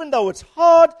 even though it's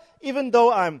hard, even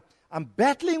though I'm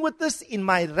battling with this in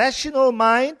my rational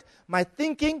mind, my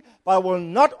thinking, but I will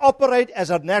not operate as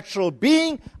a natural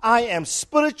being. I am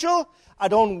spiritual. I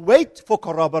don't wait for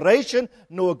corroboration,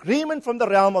 no agreement from the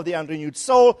realm of the unrenewed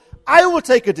soul. I will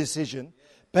take a decision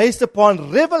based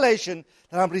upon revelation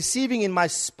that I'm receiving in my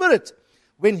spirit.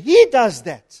 When he does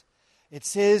that, it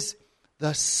says,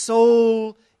 the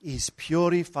soul is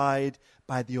purified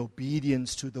by the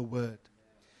obedience to the word.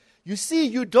 You see,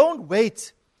 you don't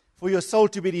wait for your soul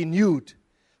to be renewed,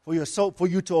 for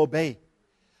you to obey.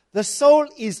 The soul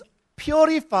is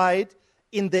purified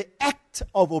in the act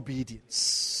of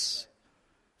obedience.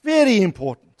 Very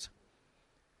important.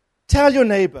 Tell your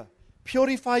neighbor,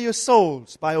 purify your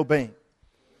souls by obeying.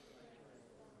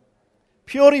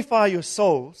 Purify your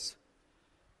souls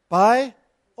by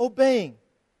obeying.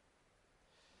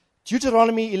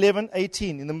 Deuteronomy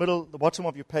 11:18 in the middle, the bottom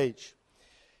of your page.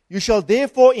 You shall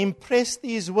therefore impress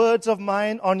these words of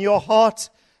mine on your heart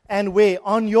and where?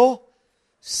 On your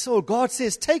soul. God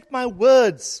says, take my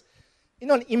words. You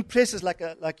know, an impress is like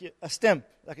a stamp,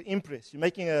 like an impress. You're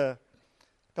making a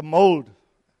mold. You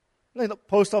know, in the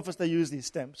post office, they use these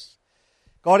stamps.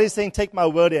 God is saying, take my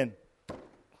word in.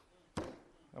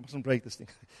 I mustn't break this thing.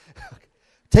 Okay.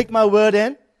 Take my word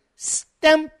in.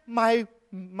 Stamp my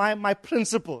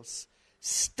principles.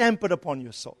 Stamp it upon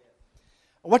your soul.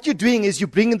 What you're doing is you're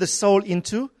bringing the soul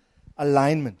into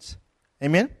alignment.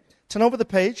 Amen? Turn over the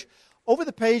page. Over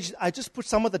the page, I just put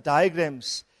some of the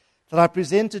diagrams that I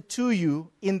presented to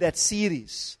you in that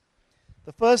series.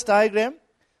 The first diagram,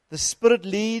 the Spirit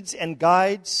leads and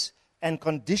guides and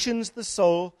conditions the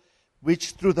soul,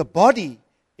 which through the body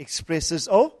expresses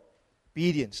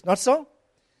obedience. Not so?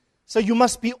 So you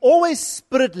must be always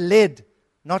Spirit-led,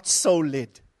 not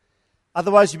soul-led.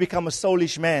 Otherwise you become a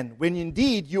soulish man, when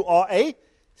indeed you are a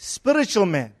spiritual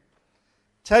man.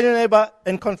 Tell your neighbor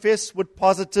and confess with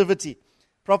positivity.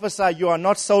 Prophesy, you are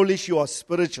not soulish, you are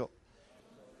spiritual.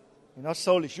 You're not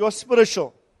soulish, you are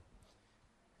spiritual.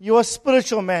 You are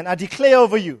spiritual, man. I declare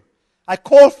over you. I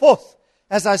call forth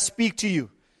as I speak to you.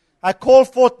 I call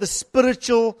forth the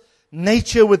spiritual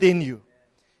nature within you.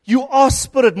 You are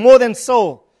spirit more than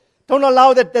soul. Don't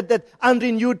allow that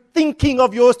unrenewed thinking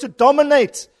of yours to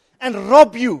dominate and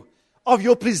rob you of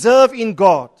your preserve in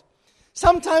God.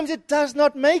 Sometimes it does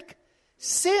not make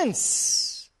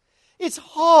sense. It's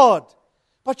hard.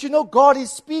 But you know God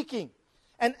is speaking.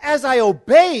 And as I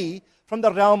obey from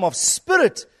the realm of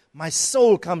spirit, my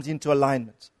soul comes into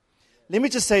alignment. Let me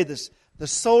just say this. The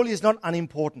soul is not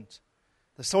unimportant.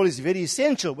 The soul is very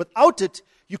essential. Without it,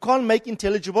 you can't make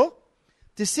intelligible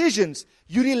decisions.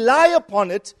 You rely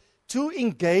upon it to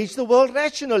engage the world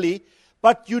rationally,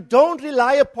 but you don't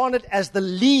rely upon it as the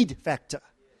lead factor.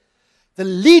 The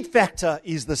lead factor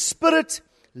is the spirit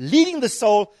leading the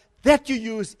soul that you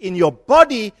use in your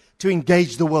body to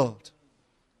engage the world.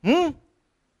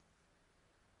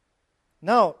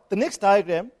 Now, the next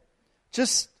diagram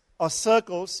just are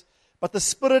circles, but the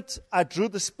spirit, I drew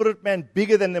the spirit man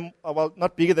bigger than them, well,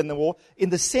 not bigger than them all, in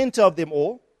the center of them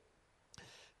all.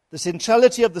 The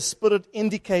centrality of the spirit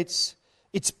indicates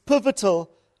its pivotal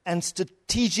and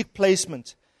strategic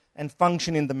placement and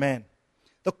function in the man.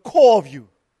 The core of you,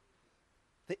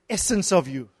 the essence of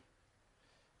you,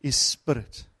 is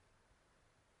spirit.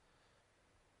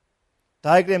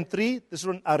 Diagram 3, this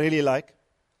one I really like.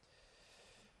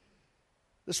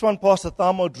 This one Pastor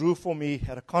Thamo drew for me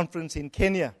at a conference in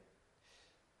Kenya.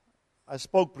 I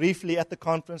spoke briefly at the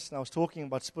conference and I was talking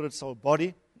about spirit, soul,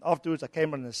 body. Afterwards I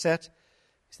came on and sat.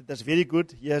 He said, that's very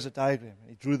good. Here's a diagram. And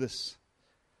he drew this.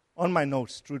 On my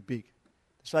notes, drew it big.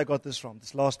 That's where I got this from,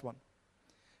 this last one.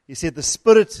 He said, the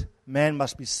spirit man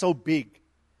must be so big.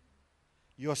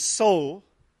 Your soul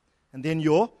and then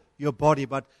your body.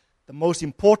 But the most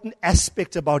important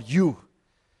aspect about you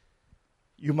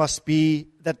must be,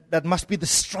 that must be the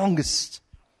strongest.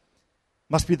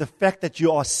 Must be the fact that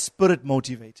you are spirit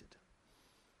motivated.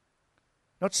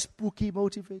 Not spooky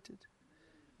motivated.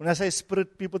 When I say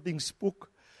spirit, people think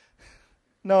spook.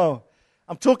 No.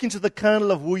 I'm talking to the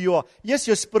kernel of who you are. Yes,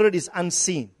 your spirit is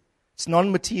unseen. It's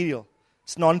non-material.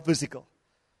 It's non-physical.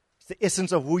 It's the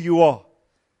essence of who you are.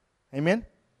 Amen?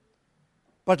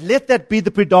 But let that be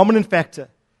the predominant factor,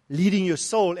 leading your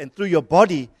soul and through your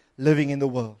body, living in the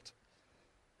world.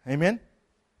 Amen?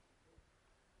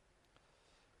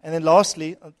 And then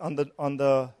lastly, on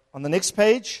the next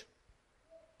page,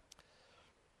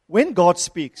 when God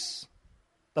speaks,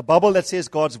 the bubble that says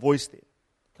God's voice there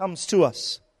comes to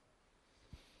us.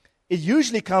 It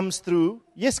usually comes through,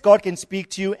 yes, God can speak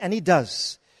to you, and He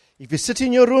does. If you sit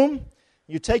in your room,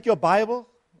 you take your Bible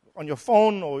on your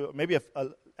phone, or maybe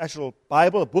an actual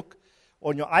Bible, a book,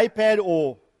 or on your iPad,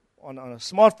 or on a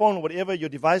smartphone, or whatever your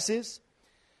device is,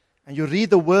 and you read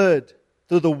the Word.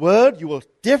 Through the Word, you will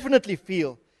definitely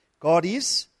feel God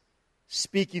is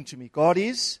speaking to me. God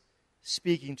is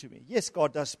speaking to me. Yes,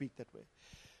 God does speak that way.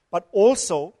 But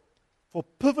also, for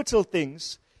pivotal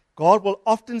things, God will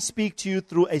often speak to you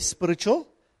through a spiritual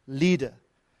leader.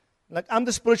 Like I'm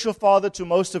the spiritual father to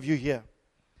most of you here.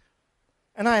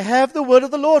 And I have the word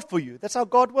of the Lord for you. That's how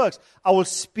God works. I will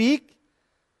speak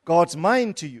God's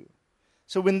mind to you.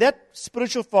 So when that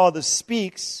spiritual father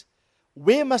speaks,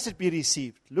 where must it be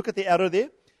received? Look at the arrow there.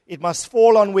 It must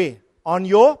fall on where? On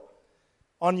your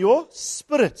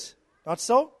spirit. Not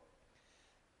so?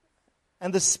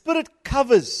 And the Spirit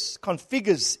covers,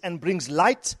 configures, and brings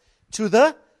light to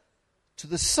the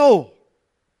soul.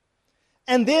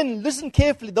 And then, listen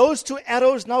carefully, those two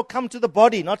arrows now come to the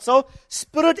body. Not so?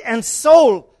 Spirit and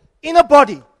soul in a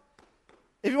body.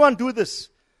 Everyone do this.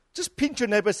 Just pinch your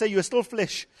neighbor and say, you're still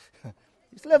flesh.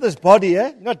 You still have this body, eh?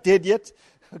 You're not dead yet.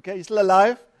 Okay, you're still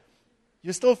alive.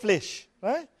 You're still flesh,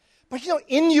 right? But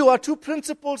in you are two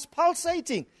principles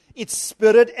pulsating. It's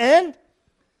spirit and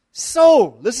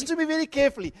soul. Listen to me very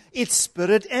carefully. It's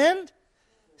spirit and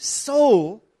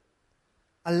soul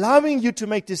allowing you to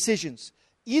make decisions.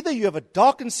 Either you have a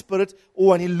darkened spirit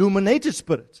or an illuminated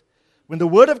spirit. When the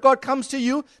Word of God comes to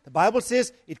you, the Bible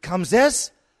says it comes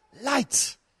as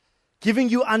light, giving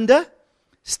you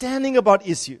understanding about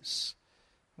issues.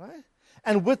 Right?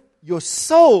 And with your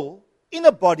soul in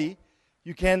a body,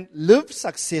 you can live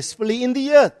successfully in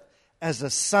the earth as a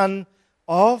son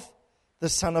of the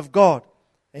Son of God.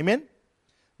 Amen?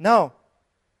 Now,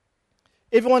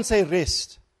 everyone say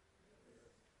rest.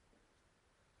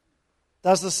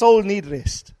 Does the soul need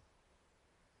rest?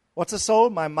 What's the soul?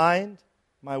 My mind,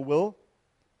 my will,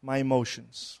 my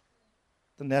emotions.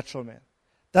 The natural man.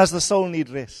 Does the soul need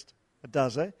rest? It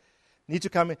does, eh? need to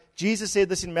come in. Jesus said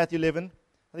this in Matthew 11,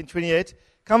 I think 28.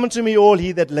 Come unto me all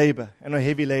ye that labor and are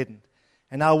heavy laden,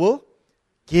 and I will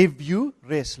give you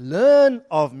rest. Learn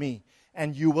of me,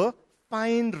 and you will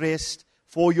find rest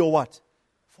for your what?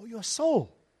 For your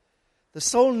soul. The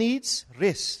soul needs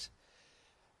rest.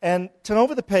 And turn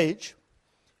over the page.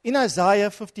 In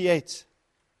Isaiah 58.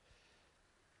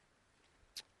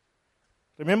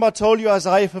 Remember I told you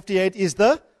Isaiah 58 is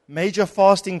the major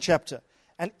fasting chapter.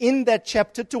 And in that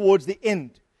chapter, towards the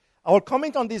end, I will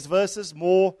comment on these verses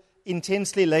more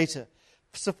intensely later.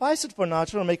 Suffice it for now, I want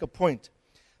to make a point.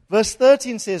 Verse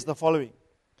 13 says the following.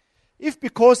 If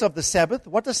because of the Sabbath,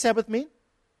 what does Sabbath mean?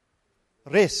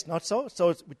 Rest, not so? So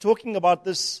we're talking about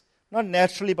this, not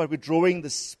naturally, but we're drawing the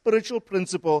spiritual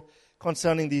principle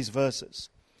concerning these verses.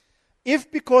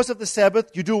 If because of the Sabbath,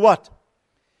 you do what?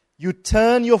 You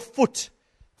turn your foot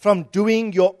from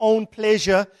doing your own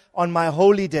pleasure on my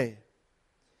holy day.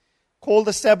 Call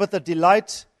the Sabbath a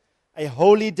delight, a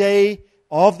holy day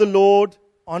of the Lord,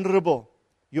 honorable.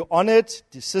 You honor it,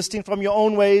 desisting from your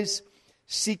own ways,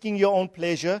 seeking your own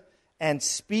pleasure, and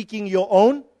speaking your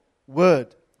own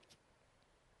word.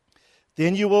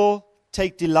 Then you will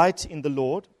take delight in the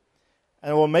Lord,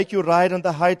 and I will make you ride on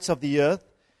the heights of the earth,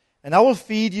 and I will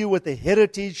feed you with the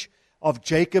heritage of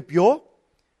Jacob your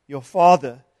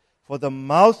father, for the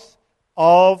mouth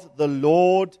of the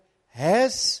Lord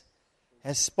has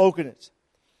spoken it.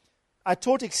 I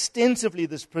taught extensively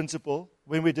this principle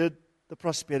when we did the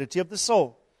prosperity of the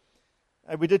soul.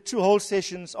 And we did 2 whole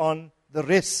sessions on the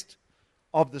rest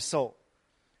of the soul.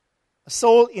 A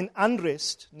soul in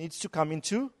unrest needs to come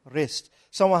into rest.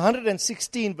 Psalm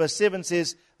 116 verse 7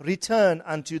 says, return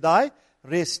unto thy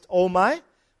rest, O my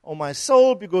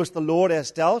soul, because the Lord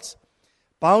has dealt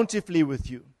bountifully with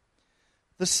you.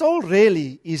 The soul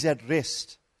really is at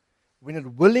rest when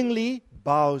it willingly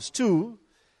bows to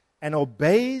and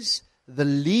obeys the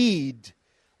lead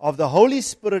of the Holy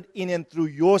Spirit in and through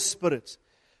your spirit.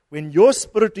 When your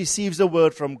spirit receives a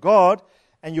word from God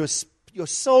and your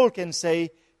soul can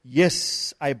say,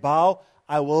 yes, I bow,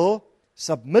 I will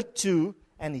submit to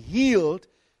and yield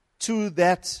to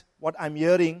that, what I'm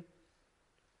hearing,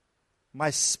 my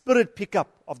spirit pick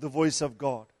up of the voice of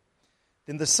God.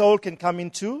 Then the soul can come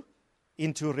into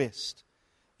rest.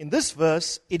 In this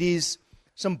verse, it is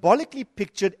symbolically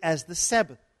pictured as the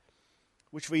Sabbath,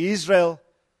 which for Israel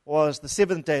was the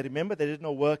 7th day. Remember, they did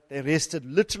no work, they rested.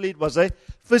 Literally, it was a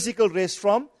physical rest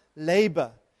from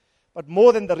labor. But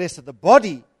more than the rest of the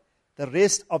body, the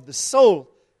rest of the soul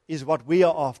is what we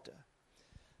are after.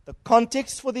 The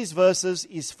context for these verses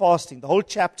is fasting. The whole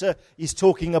chapter is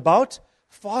talking about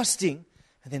fasting.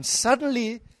 And then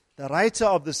suddenly, the writer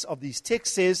of these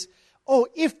texts says, oh,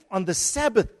 if on the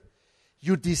Sabbath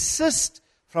you desist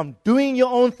from doing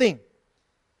your own thing,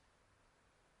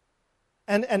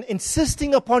 and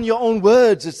insisting upon your own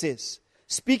words, it says,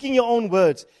 speaking your own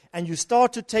words, and you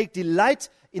start to take delight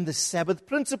in the Sabbath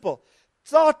principle.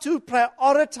 Start to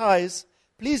prioritize.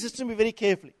 Please listen to me very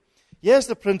carefully. Here's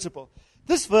the principle.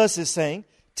 This verse is saying,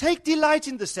 take delight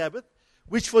in the Sabbath,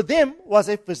 which for them was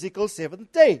a physical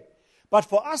 7th day. But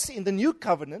for us in the new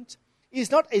covenant, is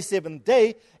not a 7th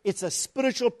day, it's a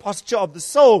spiritual posture of the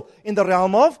soul in the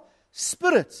realm of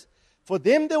spirit. For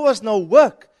them there was no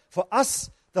work. For us,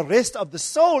 the rest of the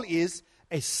soul is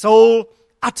a soul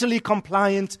utterly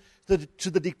compliant to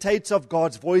the dictates of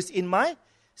God's voice in my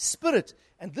spirit.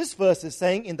 And this verse is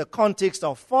saying, in the context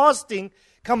of fasting,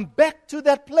 come back to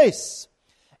that place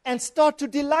and start to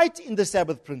delight in the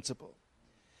Sabbath principle.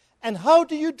 And how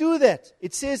do you do that?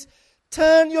 It says,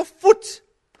 turn your foot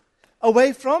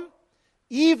away from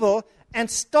evil and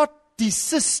start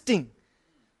desisting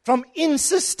from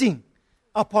insisting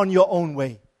upon your own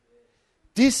way.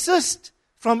 Desist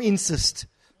from insist.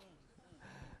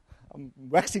 I'm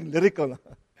waxing lyrical now.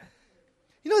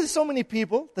 You know, there's so many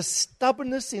people, the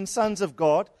stubbornness in sons of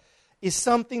God is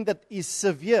something that is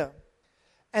severe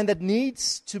and that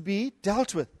needs to be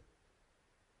dealt with.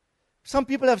 Some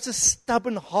people have just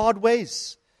stubborn, hard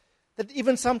ways that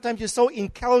even sometimes you're so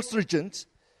incalcitrant,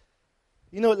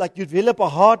 like you develop a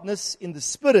hardness in the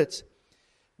spirit.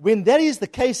 When that is the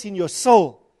case in your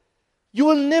soul, you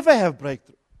will never have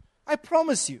breakthrough. I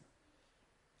promise you.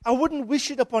 I wouldn't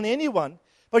wish it upon anyone,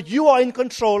 but you are in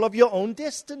control of your own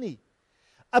destiny.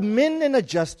 Amend and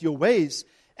adjust your ways.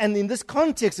 And in this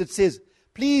context, it says,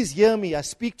 please hear me. I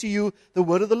speak to you the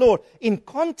word of the Lord. In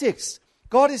context,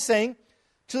 God is saying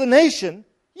to the nation,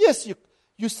 yes,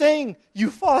 you're saying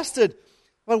you fasted,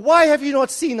 but why have you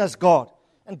not seen us, God?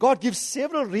 And God gives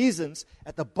several reasons.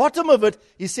 At the bottom of it,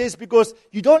 He says, because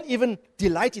you don't even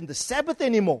delight in the Sabbath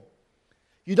anymore.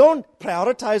 You don't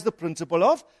prioritize the principle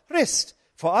of rest.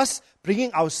 For us,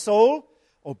 bringing our soul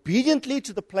obediently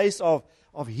to the place of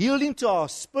yielding to our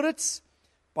spirits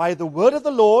by the word of the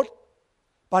Lord.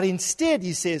 But instead,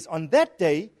 he says, on that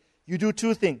day, you do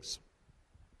two things.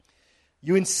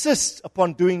 You insist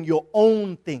upon doing your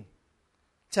own thing.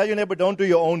 Tell your neighbor, don't do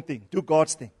your own thing. Do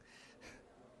God's thing.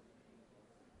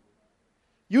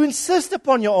 You insist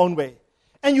upon your own way.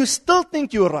 And you still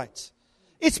think you're right.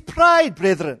 It's pride,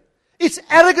 brethren. It's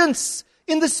arrogance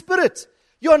in the spirit.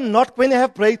 You're not going to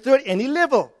have breakthrough at any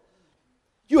level.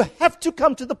 You have to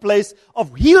come to the place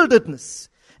of yieldedness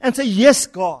and say, yes,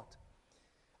 God.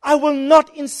 I will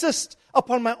not insist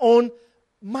upon my own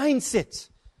mindset.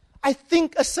 I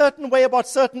think a certain way about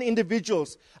certain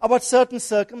individuals, about certain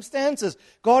circumstances.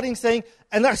 God is saying,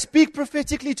 and I speak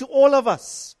prophetically to all of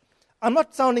us. I'm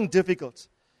not sounding difficult.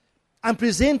 I'm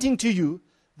presenting to you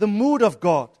the mood of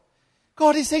God.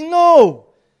 God is saying, no,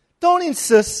 don't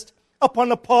insist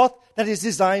upon a path that is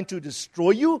designed to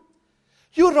destroy you.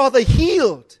 You're rather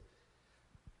healed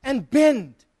and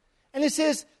bend. And it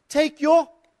says, take your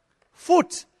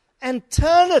foot and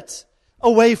turn it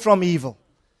away from evil.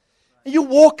 And you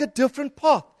walk a different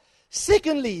path.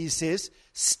 Secondly, he says,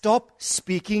 stop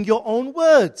speaking your own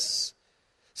words.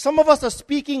 Some of us are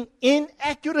speaking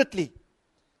inaccurately,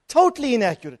 totally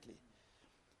inaccurately.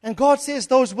 And God says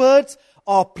those words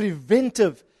are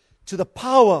preventive to the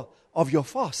power of your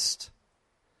fast.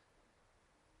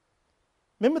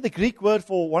 Remember the Greek word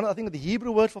for one, I think the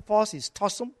Hebrew word for fast is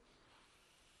tosom.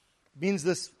 It means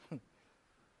this.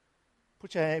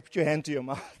 Put your hand to your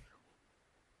mouth.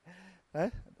 Huh?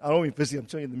 I don't want to be busy, I'm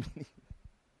showing you the meaning.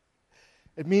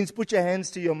 It means put your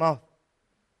hands to your mouth.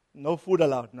 No food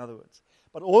allowed, in other words.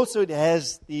 But also it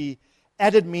has the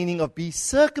added meaning of be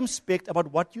circumspect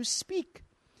about what you speak.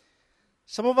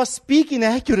 Some of us speak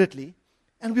inaccurately,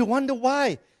 and we wonder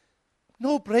why.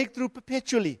 No breakthrough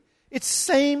perpetually. It's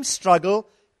same struggle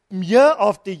year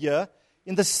after year.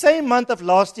 In the same month of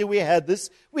last year we had this.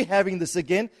 We're having this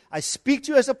again. I speak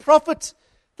to you as a prophet.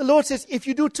 The Lord says, if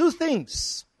you do two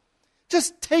things,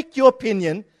 just take your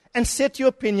opinion and set your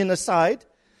opinion aside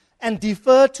and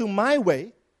defer to my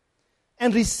way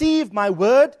and receive my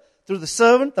word through the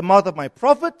servant, the mouth of my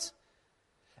prophet.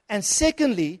 And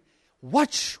secondly,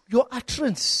 watch your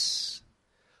utterance.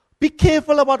 Be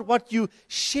careful about what you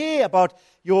share about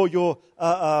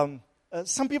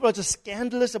some people are just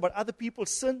scandalous about other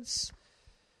people's sins.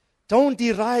 Don't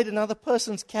deride another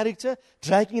person's character,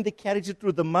 dragging the character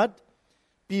through the mud.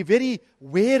 Be very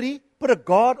wary. Put a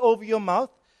guard over your mouth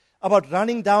about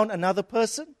running down another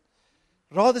person.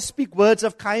 Rather speak words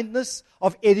of kindness,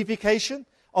 of edification,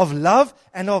 of love,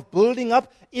 and of building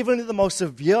up, even in the most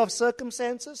severe of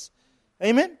circumstances.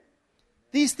 Amen?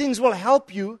 These things will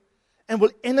help you and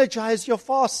will energize your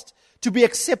fast to be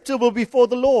acceptable before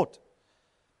the Lord.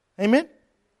 Amen?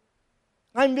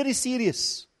 I'm very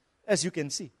serious, as you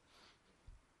can see.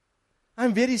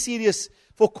 I'm very serious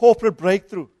for corporate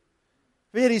breakthrough.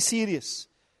 Very serious.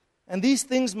 And these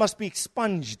things must be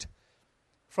expunged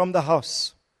from the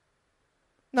house.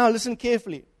 Now listen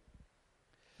carefully.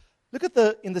 Look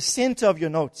at in the center of your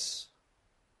notes.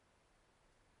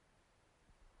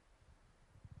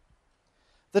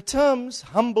 The terms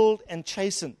humbled and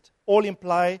chastened all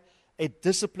imply a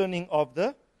disciplining of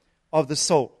the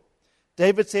soul.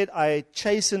 David said, I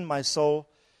chasten my soul.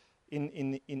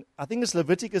 In I think it's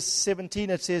Leviticus 17,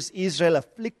 it says, Israel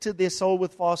afflicted their soul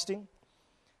with fasting.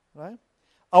 Right?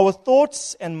 Our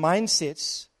thoughts and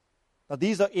mindsets, now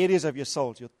these are areas of your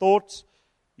souls. Your thoughts,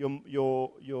 your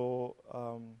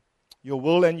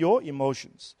will and your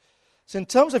emotions. So in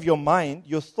terms of your mind,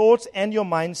 your thoughts and your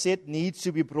mindset needs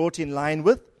to be brought in line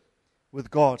with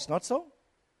God's, not so?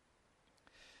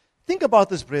 Think about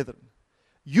this, brethren.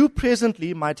 You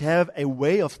presently might have a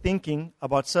way of thinking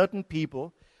about certain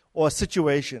people or a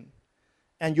situation,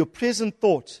 and your present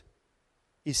thought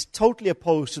is totally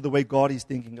opposed to the way God is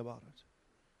thinking about it.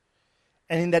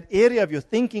 And in that area of your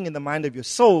thinking, in the mind of your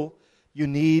soul, you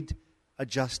need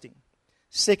adjusting.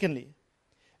 Secondly,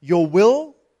 your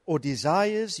will or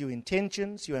desires, your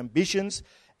intentions, your ambitions,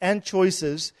 and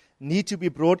choices need to be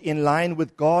brought in line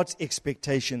with God's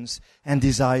expectations and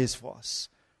desires for us.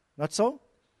 Not so?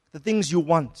 The things you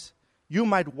want. You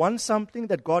might want something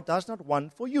that God does not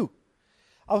want for you.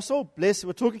 I was so blessed.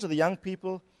 We're talking to the young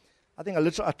people. I think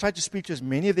I tried to speak to as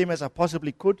many of them as I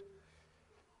possibly could.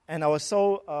 And I was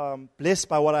so blessed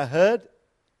by what I heard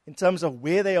in terms of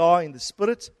where they are in the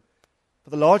spirit,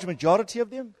 for the large majority of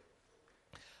them.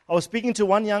 I was speaking to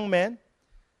one young man,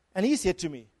 and he said to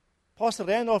me, Pastor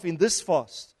Randolph, in this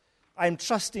fast, I'm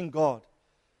trusting God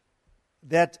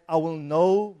that I will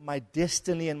know my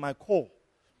destiny and my call.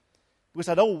 because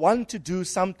I don't want to do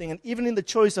something, and even in the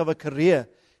choice of a career,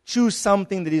 choose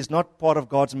something that is not part of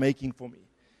God's making for me.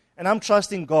 And I'm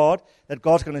trusting God that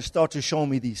God's going to start to show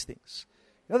me these things.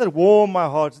 You know, that warm my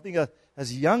heart. I think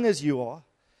as young as you are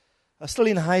still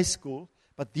in high school,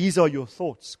 but these are your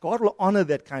thoughts. God will honor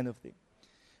that kind of thing.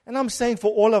 And I'm saying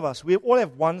for all of us, we all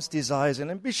have wants, desires,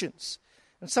 and ambitions.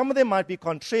 And some of them might be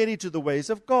contrary to the ways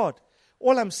of God.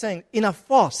 All I'm saying, in a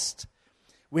fast,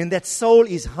 when that soul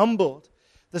is humbled,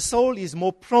 the soul is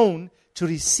more prone to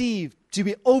receive, to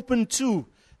be open to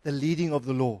the leading of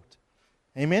the Lord.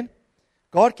 Amen?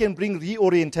 God can bring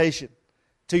reorientation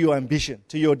to your ambition,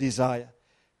 to your desire.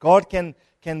 God can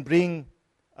bring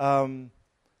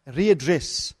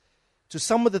readdress to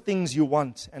some of the things you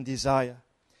want and desire.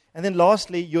 And then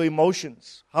lastly, your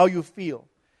emotions, how you feel,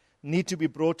 need to be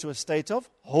brought to a state of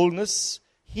wholeness,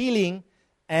 healing,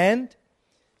 and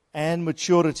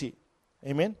maturity.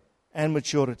 Amen? And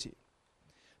maturity.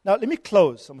 Now, let me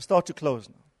close. I'm going to start to close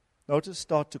now. Notice,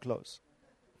 start to close.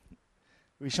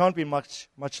 We shan't be much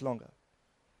longer.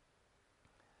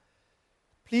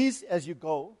 Please, as you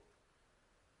go,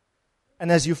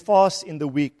 and as you fast in the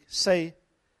week, say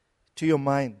to your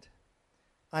mind,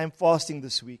 I am fasting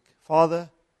this week. Father,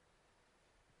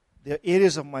 there are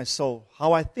areas of my soul,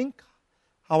 how I think,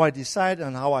 how I decide,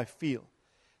 and how I feel,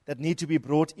 that need to be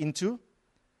brought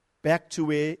back to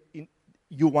where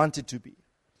you want it to be.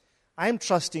 I am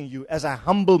trusting you as I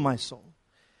humble my soul.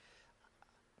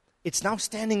 It's now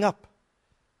standing up.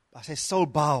 I say, soul,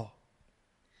 bow.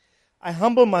 I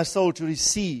humble my soul to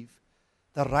receive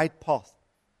the right path,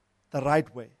 the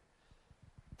right way,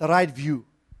 the right view,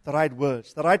 the right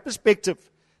words, the right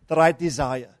perspective, the right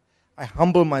desire. I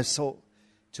humble my soul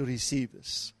to receive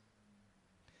this.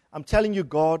 I'm telling you,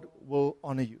 God will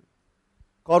honor you.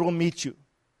 God will meet you.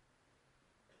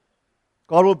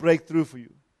 God will break through for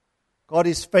you. God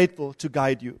is faithful to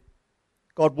guide you.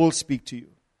 God will speak to you.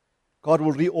 God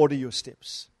will reorder your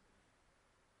steps.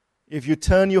 If you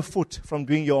turn your foot from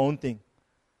doing your own thing,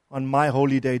 on my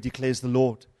holy day, declares the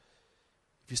Lord.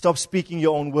 If you stop speaking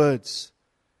your own words,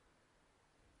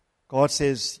 God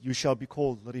says, you shall be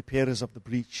called the repairers of the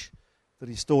breach, the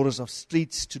restorers of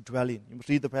streets to dwell in. You must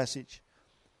read the passage.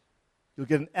 You'll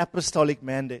get an apostolic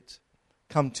mandate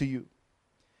come to you.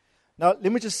 Now,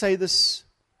 let me just say this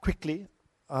quickly,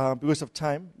 because of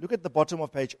time. Look at the bottom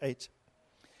of page 8.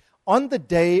 On the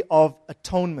Day of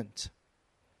Atonement,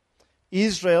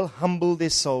 Israel humbled their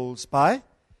souls by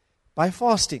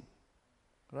fasting.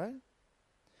 Right?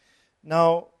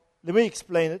 Now, let me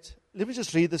explain it. Let me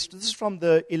just read this. This is from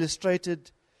the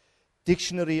Illustrated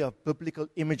Dictionary of Biblical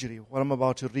Imagery, what I'm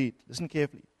about to read. Listen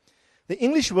carefully. The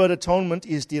English word atonement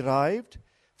is derived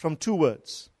from two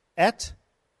words, at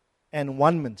and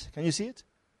one-ment. Can you see it?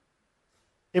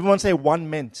 Everyone say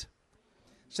one-ment.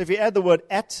 So if you add the word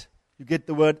at, you get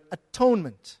the word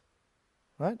atonement.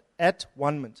 Right? At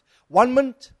one-ment.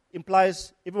 One-ment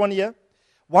implies, everyone here?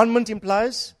 One-ment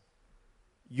implies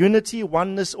unity,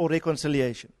 oneness, or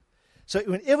reconciliation. So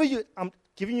whenever I'm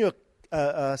giving you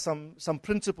some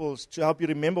principles to help you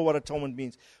remember what atonement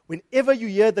means. Whenever you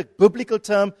hear the biblical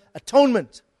term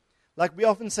atonement, like we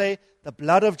often say, the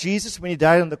blood of Jesus when he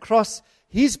died on the cross,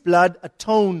 his blood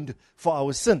atoned for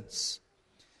our sins.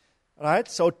 Right?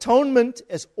 So atonement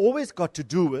has always got to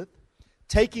do with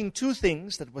taking two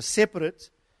things that were separate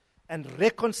and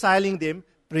reconciling them,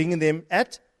 bringing them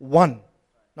at one.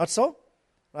 Not so?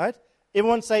 Right?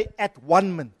 Everyone say at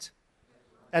one-ment.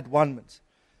 At one-ment.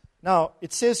 Now,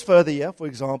 it says further here, for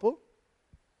example,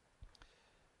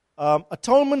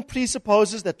 atonement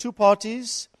presupposes that two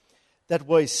parties that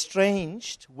were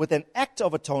estranged with an act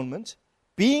of atonement,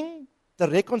 being the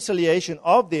reconciliation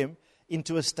of them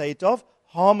into a state of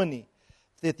harmony.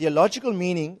 The theological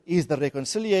meaning is the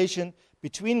reconciliation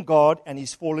between God and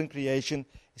his fallen creation,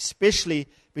 especially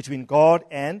between God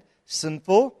and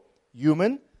sinful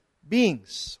human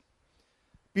beings.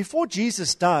 Before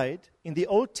Jesus died, in the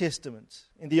Old Testament,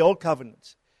 in the Old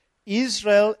Covenant,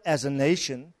 Israel as a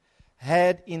nation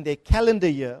had in their calendar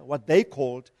year what they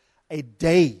called a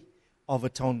Day of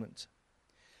Atonement,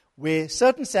 where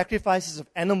certain sacrifices of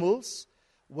animals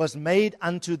was made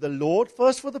unto the Lord,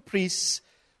 first for the priests,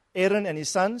 Aaron and his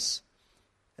sons,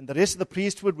 and the rest of the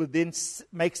priesthood would then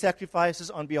make sacrifices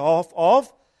on behalf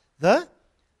of the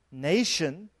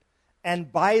nation,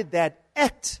 and by that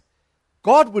act,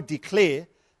 God would declare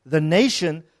the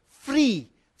nation free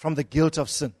from the guilt of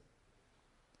sin.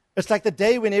 It's like the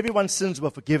day when everyone's sins were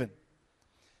forgiven.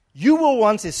 You were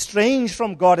once estranged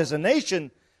from God as a nation.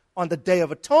 On the Day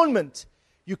of Atonement,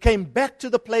 you came back to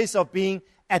the place of being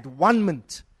at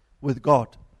one-ment with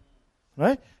God.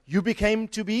 Right? You became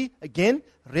to be, again,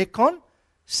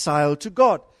 reconciled to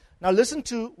God. Now listen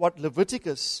to what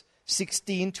Leviticus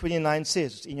 16:29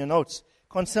 says in your notes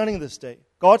concerning this day.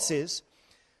 God says,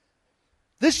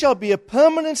 "This shall be a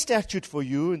permanent statute for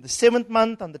you. In the 7th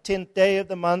month, on the 10th day of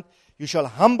the month, you shall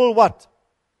humble" what?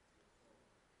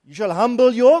 You shall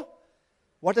humble your,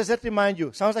 what does that remind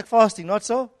you? Sounds like fasting, not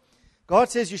so? God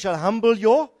says you shall humble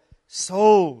your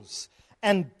souls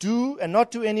and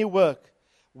not do any work,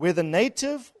 whether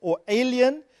native or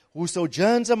alien who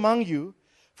sojourns among you,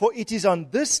 for it is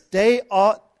on this day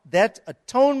that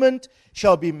atonement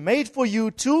shall be made for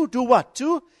you to do what?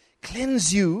 To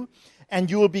cleanse you, and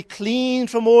you will be clean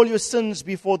from all your sins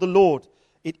before the Lord.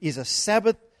 It is a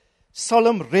Sabbath,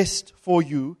 solemn rest for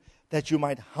you, that you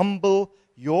might humble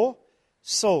your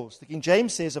souls. The King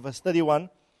James says of verse 31,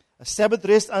 a Sabbath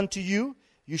rest unto you.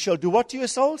 You shall do what to your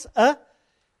souls?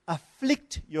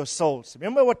 Afflict your souls.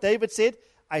 Remember what David said?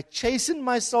 I chasten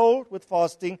my soul with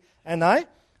fasting, and I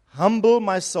humble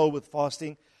my soul with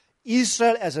fasting.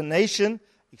 Israel as a nation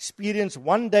experienced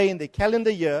one day in the calendar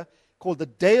year called the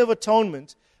Day of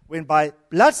Atonement, when by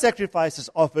blood sacrifices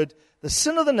offered, the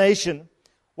sin of the nation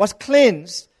was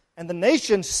cleansed, and the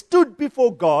nation stood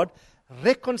before God,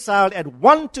 reconciled at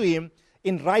one to Him,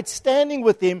 in right standing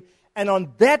with Him. And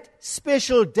on that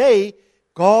special day,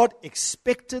 God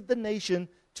expected the nation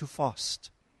to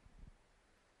fast.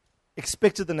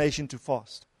 Expected the nation to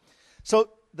fast.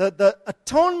 So the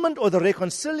atonement or the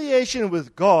reconciliation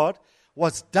with God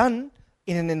was done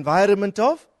in an environment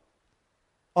of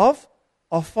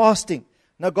fasting.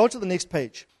 Now go to the next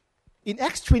page. In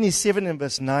Acts 27 and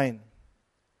verse 9,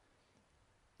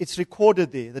 it's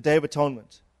recorded there, the Day of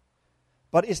Atonement.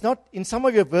 But it's not, in some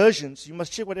of your versions, you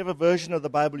must check whatever version of the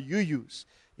Bible you use.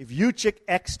 If you check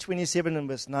Acts 27 and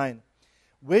verse 9,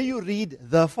 where you read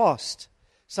the fast,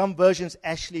 some versions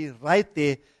actually write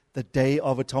there the Day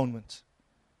of Atonement.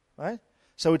 Right?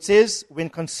 So it says, when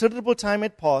considerable time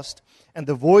had passed, and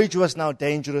the voyage was now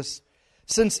dangerous,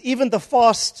 since even the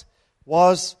fast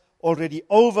was already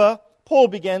over, Paul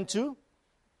began to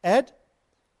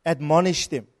admonish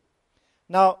them.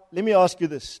 Now, let me ask you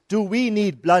this. Do we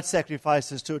need blood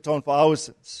sacrifices to atone for our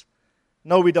sins?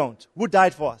 No, we don't. Who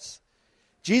died for us?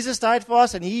 Jesus died for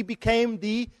us, and He became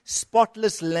the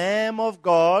spotless Lamb of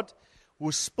God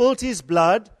who spilled His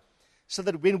blood so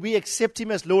that when we accept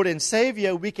Him as Lord and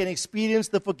Savior, we can experience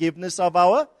the forgiveness of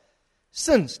our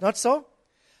sins. Not so?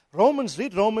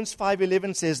 Read Romans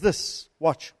 5:11 says this.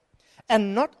 Watch.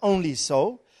 And not only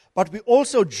so, but we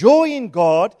also joy in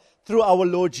God through our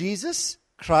Lord Jesus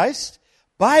Christ,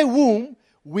 by whom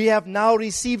we have now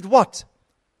received what?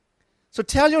 So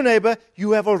tell your neighbor,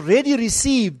 you have already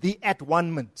received the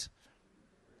at-one-ment,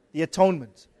 the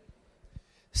atonement.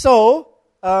 So,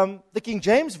 the King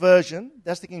James Version,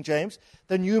 that's the King James,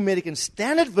 the New American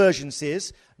Standard Version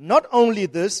says, not only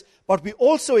this, but we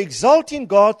also exalt in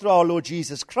God through our Lord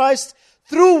Jesus Christ,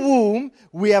 through whom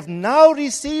we have now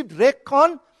received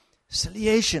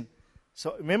reconciliation.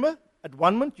 So remember, at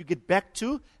one moment you get back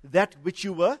to that which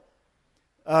you were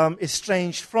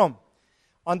estranged from.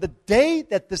 On the day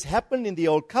that this happened in the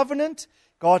Old Covenant,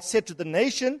 God said to the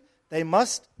nation, they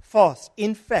must fast.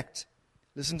 In fact,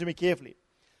 listen to me carefully,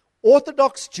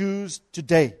 Orthodox Jews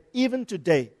today, even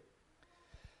today,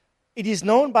 it is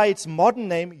known by its modern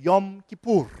name, Yom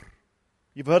Kippur.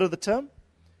 You've heard of the term?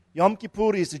 Yom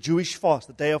Kippur is the Jewish fast,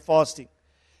 the day of fasting.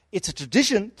 It's a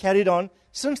tradition carried on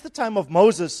since the time of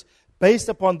Moses, based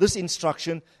upon this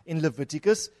instruction in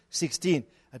Leviticus 16.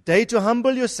 A day to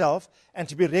humble yourself and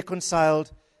to be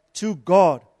reconciled to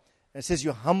God. And it says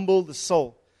you humble the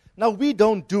soul. Now, we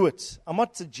don't do it. I'm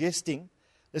not suggesting,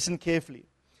 listen carefully,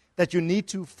 that you need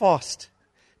to fast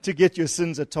to get your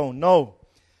sins atoned. No.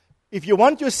 If you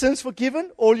want your sins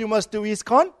forgiven, all you must do is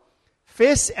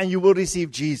confess and you will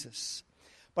receive Jesus.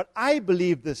 But I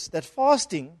believe this, that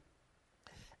fasting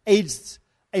aids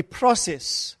a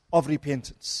process of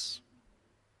repentance.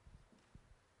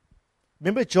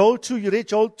 Remember Joel 2? You read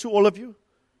Joel 2, all of you?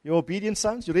 Your obedient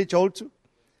sons? You read Joel 2?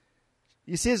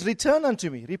 He says, return unto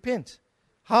me, repent.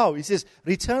 How? He says,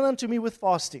 return unto me with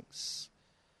fastings.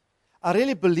 I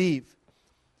really believe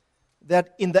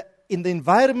that in the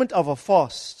environment of a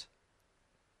fast,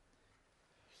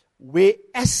 where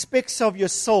aspects of your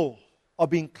soul are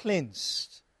being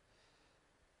cleansed,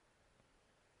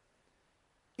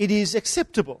 it is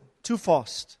acceptable to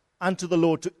fast unto the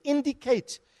Lord to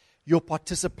indicate your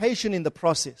participation in the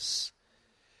process.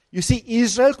 You see,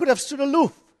 Israel could have stood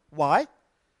aloof. Why?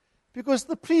 Because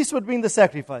the priests would bring the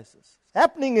sacrifices.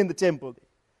 Happening in the temple there.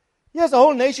 Here's a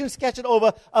whole nation scattered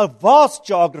over a vast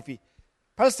geography.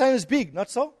 Palestine is big, not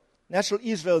so? Natural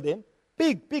Israel then.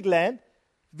 Big land.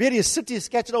 Various cities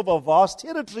scattered over a vast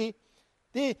territory.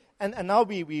 And now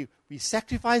we're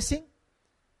sacrificing.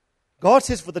 God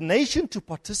says for the nation to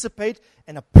participate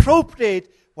and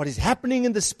appropriate what is happening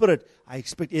in the Spirit, I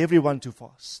expect everyone to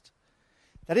fast.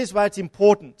 That is why it's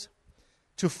important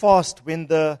to fast when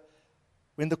the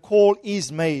call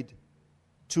is made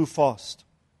to fast.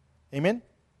 Amen?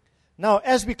 Now,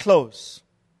 as we close,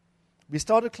 we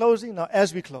started closing, now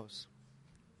as we close,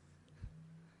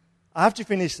 I have to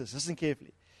finish this. Listen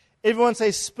carefully. Everyone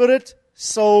say spirit,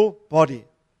 soul, body.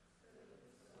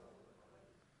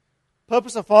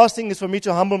 Purpose of fasting is for me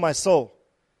to humble my soul,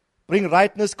 bring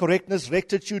rightness, correctness,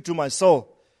 rectitude to my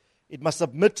soul. It must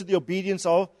submit to the obedience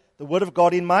of the Word of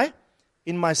God in my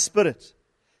spirit,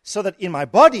 so that in my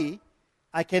body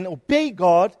I can obey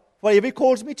God whatever He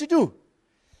calls me to do.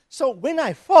 So when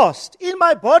I fast, in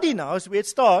my body now is where it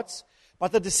starts,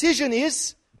 but the decision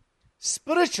is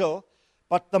spiritual,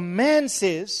 but the man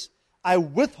says, I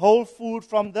withhold food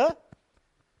from the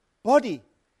body.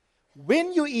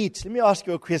 When you eat, let me ask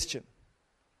you a question.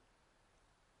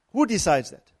 Who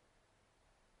decides that?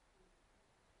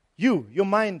 Your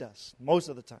mind does, most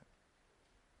of the time.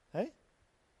 Hey?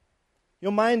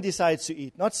 Your mind decides to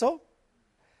eat, not so?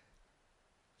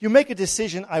 You make a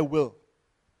decision, I will.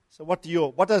 So what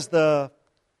does the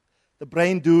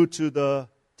brain do to the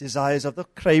desires of the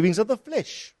cravings of the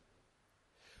flesh?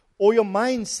 Or your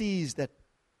mind sees that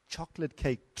chocolate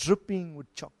cake dripping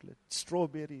with chocolate,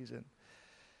 strawberries, and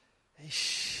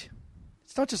it's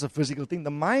not just a physical thing.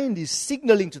 The mind is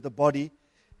signaling to the body,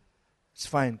 it's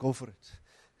fine, go for it.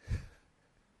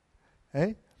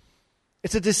 Hey?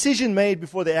 It's a decision made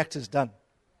before the act is done.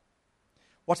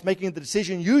 What's making the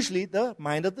decision? Usually the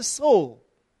mind of the soul.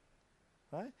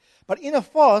 Right? But in a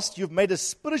fast, you've made a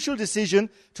spiritual decision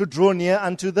to draw near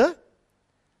unto the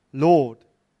Lord.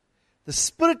 The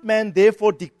spirit man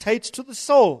therefore dictates to the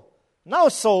soul. Now,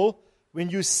 soul, when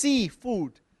you see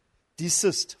food,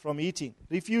 desist from eating.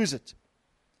 Refuse it.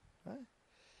 Right?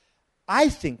 I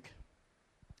think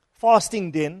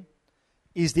fasting then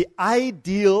is the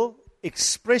ideal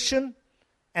expression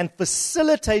and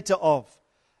facilitator of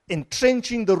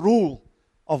entrenching the rule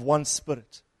of one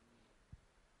spirit.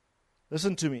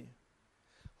 Listen to me.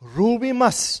 Rule we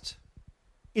must.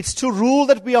 It's to rule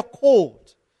that we are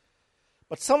called.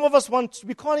 But some of us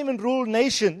we can't even rule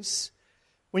nations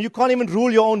when you can't even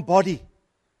rule your own body.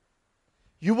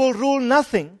 You will rule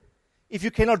nothing if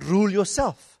you cannot rule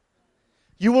yourself.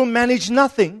 You will manage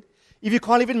nothing if you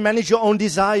can't even manage your own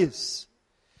desires.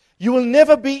 You will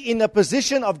never be in a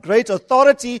position of great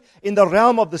authority in the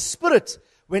realm of the Spirit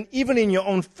when even in your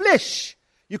own flesh,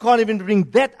 you can't even bring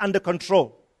that under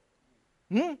control.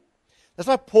 That's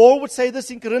why Paul would say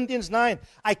this in Corinthians 9.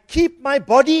 I keep my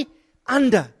body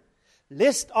under,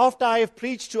 lest after I have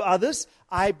preached to others,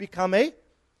 I become a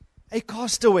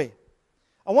castaway.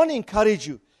 I want to encourage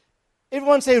you.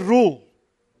 Everyone say rule.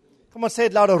 Come on, say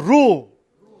it louder. Rule.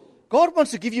 God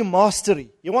wants to give you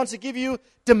mastery. He wants to give you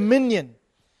dominion.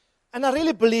 And I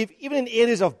really believe even in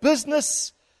areas of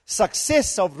business,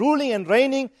 success, of ruling and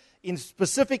reigning in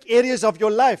specific areas of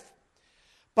your life.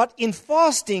 But in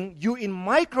fasting, you in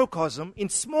microcosm, in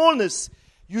smallness,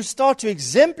 you start to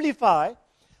exemplify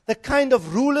the kind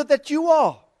of ruler that you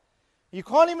are. You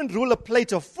can't even rule a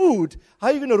plate of food. How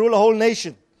are you going to rule a whole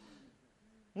nation?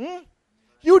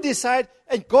 You decide,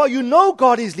 and God, you know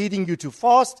God is leading you to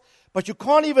fast, but you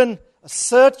can't even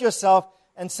assert yourself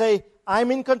and say,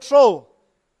 I'm in control.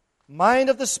 Mind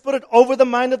of the Spirit over the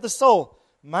mind of the soul.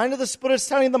 Mind of the Spirit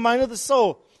telling the mind of the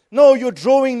soul. No, you're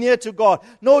drawing near to God.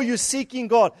 No, you're seeking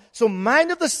God. So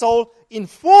mind of the soul,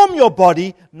 inform your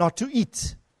body not to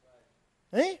eat.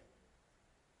 Eh?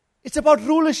 It's about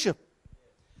rulership.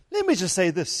 Let me just say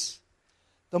this.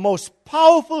 The most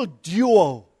powerful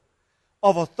duo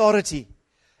of authority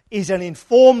is an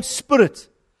informed spirit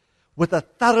with a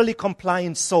thoroughly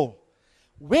compliant soul.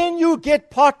 When you get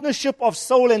partnership of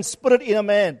soul and spirit in a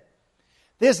man,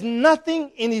 there's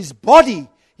nothing in his body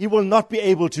he will not be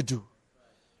able to do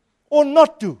or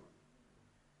not do.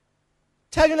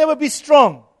 Tell your neighbor, be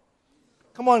strong.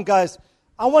 Come on, guys.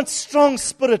 I want strong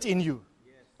spirit in you.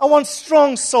 I want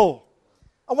strong soul.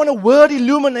 I want a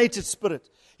word-illuminated spirit.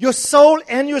 Your soul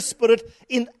and your spirit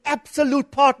in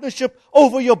absolute partnership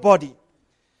over your body.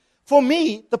 For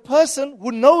me, the person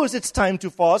who knows it's time to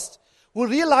fast, who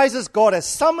realizes God has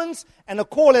summons and a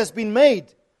call has been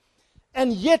made,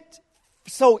 and yet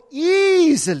so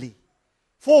easily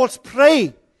falls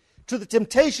prey to the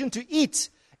temptation to eat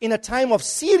in a time of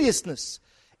seriousness,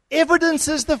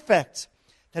 evidences the fact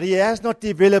that he has not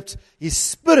developed his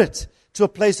spirit to a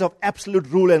place of absolute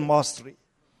rule and mastery.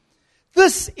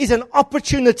 This is an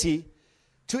opportunity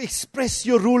to express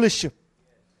your rulership.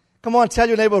 Come on, tell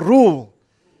your neighbor, rule.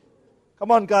 Come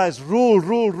on, guys. Rule,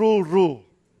 rule, rule, rule.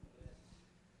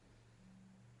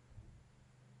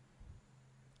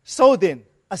 So then,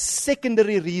 a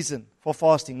secondary reason for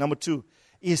fasting, number 2,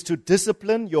 is to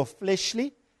discipline your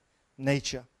fleshly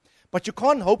nature. But you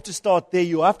can't hope to start there.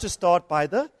 You have to start by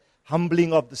the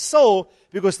humbling of the soul,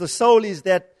 because the soul is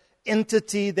that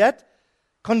entity that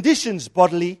conditions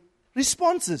bodily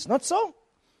responses, not so?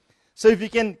 So if you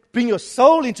can bring your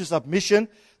soul into submission,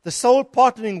 the soul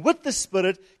partnering with the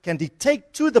Spirit can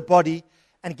dictate to the body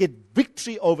and get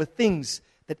victory over things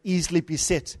that easily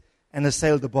beset and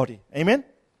assail the body. Amen?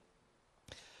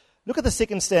 Look at the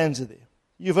second stanza there.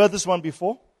 You've heard this one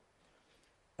before.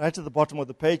 Right at the bottom of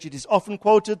the page, it is often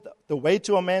quoted, the way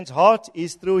to a man's heart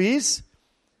is through his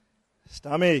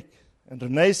stomach. And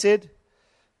Renee said,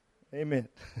 amen.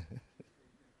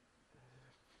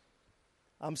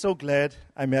 I'm so glad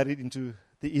I married into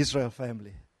the Israel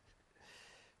family,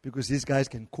 because these guys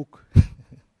can cook.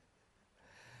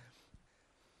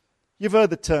 You've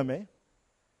heard the term, eh?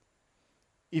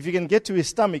 If you can get to his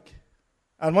stomach,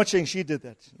 I'm not saying she did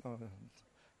that. No.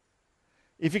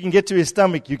 If you can get to his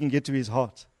stomach, you can get to his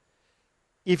heart.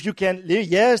 If you can,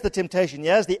 here's the temptation,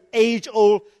 here's the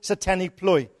age-old satanic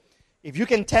ploy. If you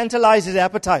can tantalize his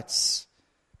appetites,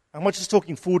 I'm not just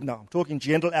talking food now, I'm talking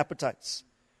general appetites,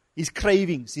 his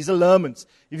cravings, his allurements.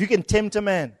 If you can tempt a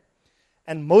man,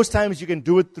 and most times you can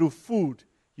do it through food,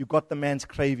 you got the man's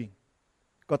craving,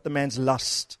 got the man's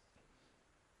lust.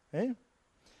 Okay?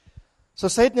 So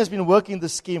Satan has been working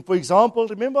this scheme. For example,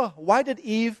 remember, why did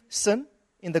Eve sin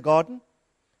in the garden?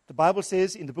 The Bible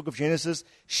says in the book of Genesis,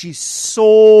 she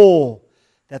saw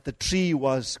that the tree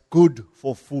was good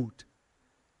for food.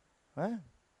 Right?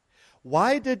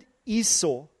 Why did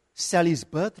Esau sell his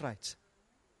birthright?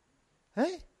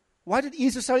 Hey? Why did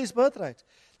Esau sell his birthright?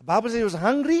 The Bible says he was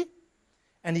hungry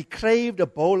and he craved a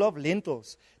bowl of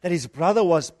lentils that his brother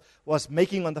was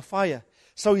making on the fire.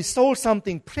 So he sold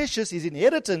something precious, his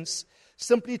inheritance,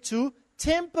 simply to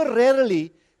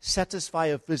temporarily satisfy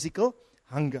a physical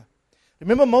hunger.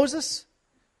 Remember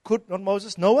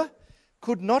Noah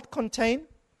could not contain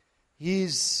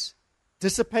his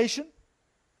dissipation.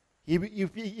 He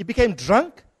became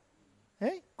drunk,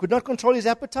 could not control his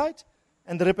appetite,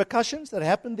 and the repercussions that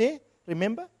happened there,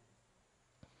 remember?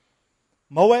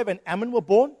 Moab and Ammon were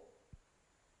born.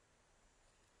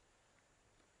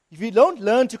 If you don't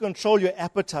learn to control your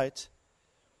appetite,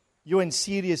 you're in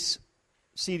serious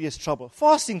trouble.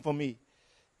 Fasting for me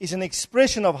is an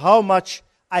expression of how much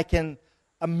a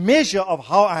measure of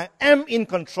how I am in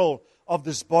control of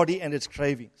this body and its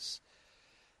cravings.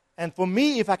 And for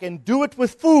me, if I can do it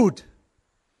with food,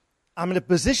 I'm in a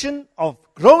position of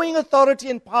growing authority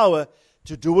and power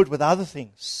to do it with other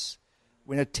things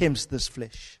when it tempts this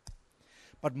flesh.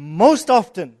 But most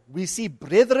often, we see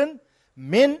brethren,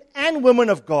 men and women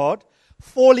of God,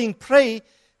 falling prey,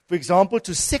 for example,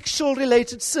 to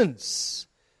sexual-related sins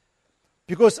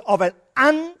because of an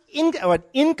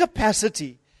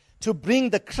incapacity to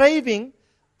bring the craving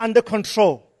under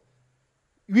control.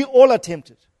 We all are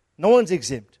tempted. No one's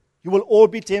exempt. You will all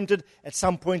be tempted at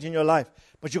some point in your life.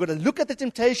 But you've got to look at the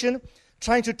temptation,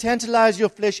 trying to tantalize your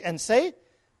flesh and say,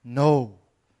 no.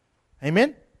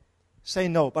 Amen? Say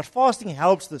no. But fasting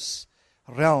helps this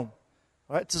realm.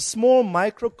 Right? It's a small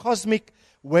microcosmic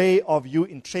way of you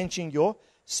entrenching your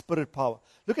spirit power.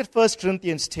 Look at 1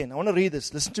 Corinthians 10. I want to read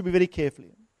this. Listen to me very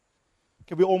carefully.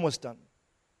 Okay, we're almost done.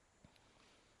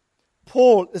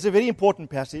 Paul is a very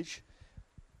important passage.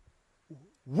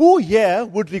 Who here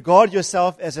would regard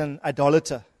yourself as an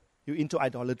idolater? You're into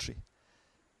idolatry.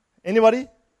 Anybody?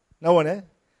 No one, eh?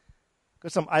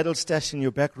 Got some idol stashed in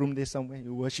your back room there somewhere.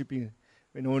 You're worshiping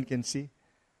where no one can see.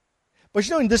 But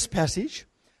in this passage,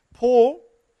 Paul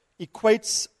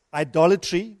equates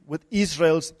idolatry with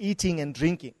Israel's eating and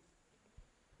drinking.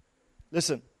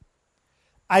 Listen.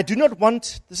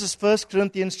 This is 1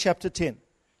 Corinthians chapter 10.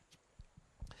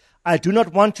 I do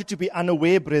not want you to be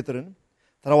unaware, brethren,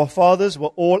 that our fathers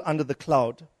were all under the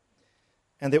cloud,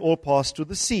 and they all passed through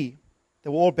the sea. They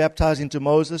were all baptized into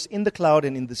Moses in the cloud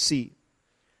and in the sea.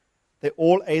 They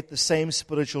all ate the same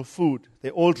spiritual food.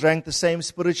 They all drank the same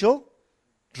spiritual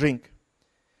drink.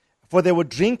 For they were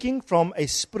drinking from a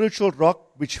spiritual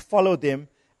rock which followed them,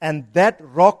 and that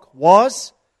rock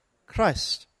was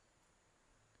Christ.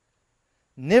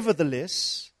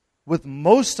 Nevertheless, with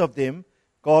most of them,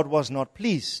 God was not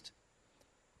pleased.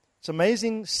 It's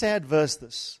amazing, sad verse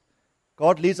this.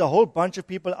 God leads a whole bunch of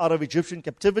people out of Egyptian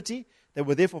captivity. They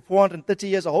were there for 430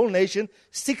 years, a whole nation,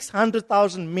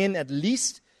 600,000 men at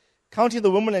least. Counting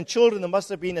the women and children, there must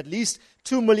have been at least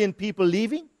 2 million people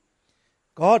leaving.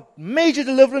 God, major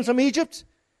deliverance from Egypt.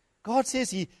 God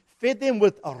says He fed them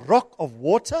with a rock of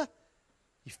water.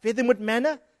 He fed them with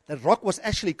manna. That rock was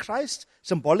actually Christ,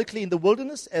 symbolically in the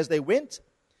wilderness as they went.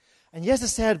 And here's the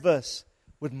sad verse.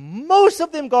 With most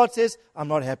of them, God says, I'm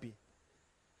not happy.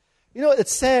 You know,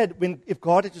 it's sad if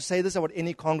God had to say this about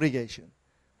any congregation.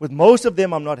 With most of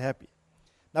them, I'm not happy.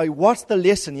 Now, what's the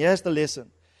lesson? Here's the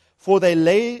lesson. For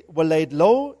they were laid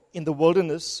low in the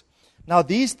wilderness. Now,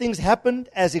 these things happened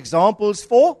as examples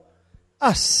for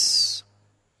us,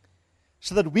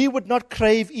 so that we would not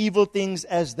crave evil things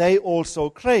as they also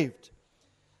craved.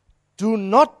 Do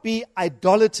not be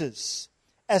idolaters,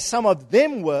 as some of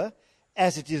them were,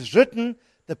 as it is written,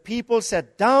 the people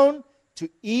sat down to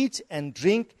eat and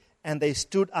drink, and they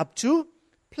stood up to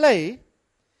play.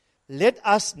 Let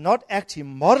us not act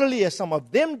immorally as some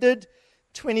of them did.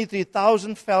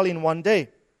 23,000 fell in one day.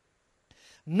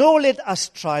 Nor let us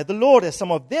try the Lord as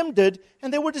some of them did,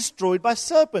 and they were destroyed by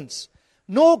serpents.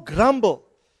 Nor grumble.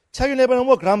 Tell your neighbor, no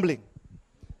more grumbling.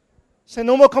 Say,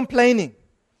 no more complaining.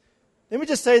 Let me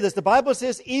just say this. The Bible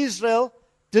says Israel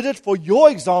did it for your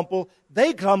example.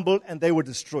 They grumbled and they were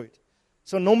destroyed.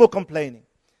 So no more complaining.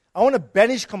 I want to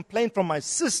banish complaint from my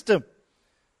system.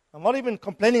 I'm not even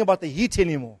complaining about the heat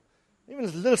anymore. Even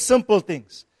little simple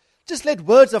things. Just let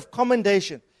words of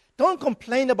commendation. Don't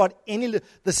complain about any.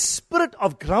 The spirit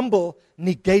of grumble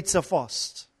negates a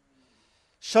fast.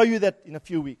 Show you that in a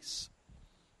few weeks.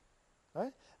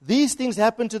 Right? These things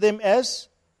happened to them as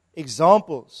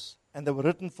examples, and they were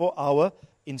written for our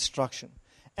instruction.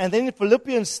 And then in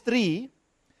Philippians 3,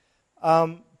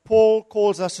 Paul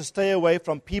calls us to stay away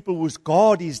from people whose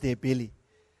God is their belly.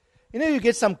 You know, you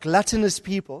get some gluttonous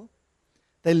people,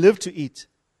 they live to eat.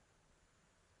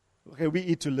 Okay, we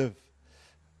eat to live.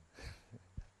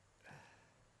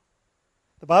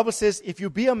 The Bible says, if you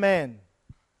be a man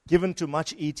given to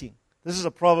much eating, this is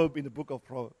a proverb in the book of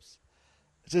Proverbs.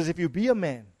 It says, if you be a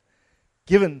man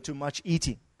given to much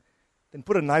eating, then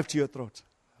put a knife to your throat.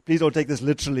 Please don't take this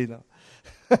literally now.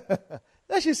 It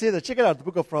actually says that. Check it out, the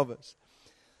book of Proverbs.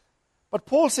 But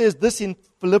Paul says this in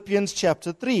Philippians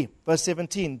chapter 3, verse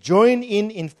 17. Join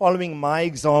in following my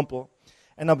example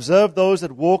and observe those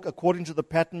that walk according to the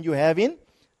pattern you have in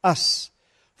us.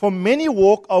 For many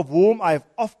walk, of whom I have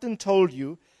often told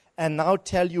you, and now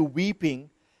tell you weeping,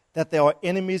 that they are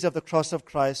enemies of the cross of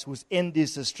Christ, whose end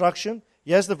is destruction.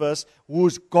 Here's the verse.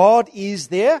 Whose God is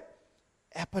their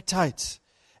appetite,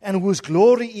 and whose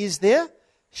glory is their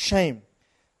shame.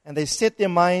 And they set their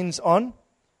minds on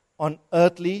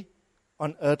earthly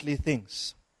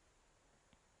things.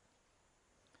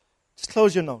 Just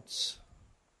close your notes.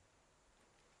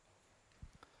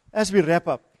 As we wrap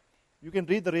up, you can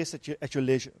read the rest at your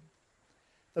leisure.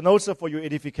 The notes are for your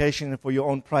edification and for your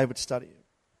own private study.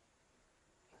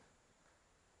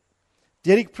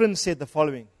 Derek Prince said the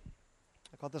following.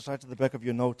 I got this right at the back of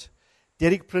your note.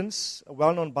 Derek Prince, a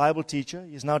well-known Bible teacher,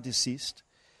 he is now deceased.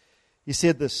 He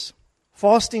said this: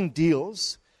 fasting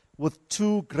deals with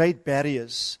two great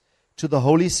barriers to the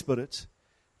Holy Spirit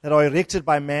that are erected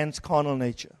by man's carnal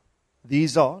nature.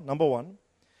 These are, number one,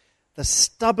 the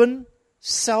stubborn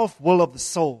self-will of the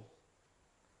soul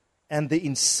and the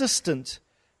insistent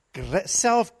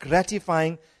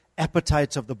self-gratifying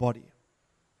appetites of the body.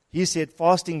 He said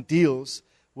fasting deals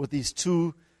with these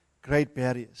two great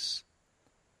barriers.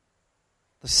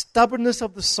 The stubbornness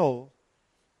of the soul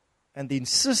and the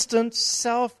insistent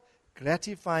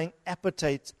self-gratifying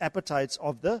appetites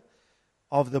of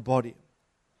the body.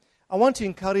 I want to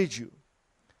encourage you,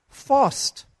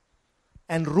 fast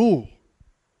and rule.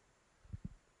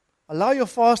 Allow your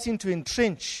fasting to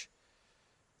entrench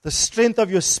the strength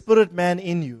of your spirit man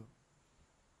in you.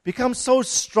 Become so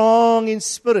strong in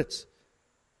spirit.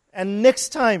 And next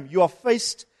time you are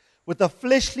faced with a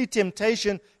fleshly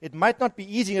temptation, it might not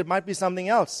be eating, it might be something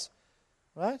else.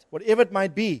 Right? Whatever it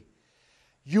might be.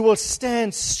 You will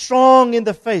stand strong in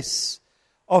the face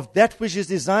of that which is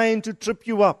designed to trip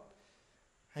you up.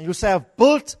 And you say, I've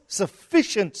built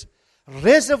sufficient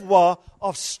reservoir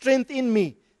of strength in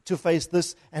me to face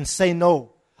this and say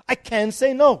no. I can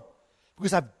say no.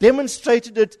 Because I've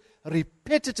demonstrated it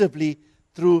repetitively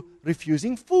through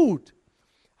refusing food.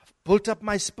 I've built up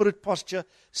my spirit posture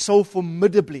so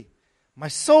formidably. My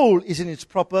soul is in its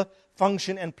proper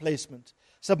function and placement,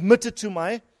 submitted to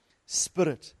my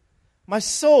spirit. My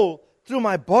soul, through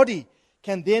my body,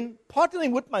 can then,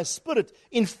 partnering with my spirit,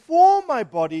 inform my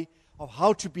body of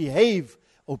how to behave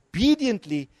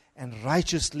obediently and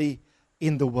righteously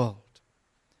in the world.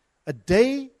 A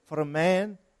day for a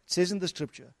man, it says in the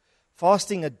scripture,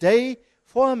 fasting a day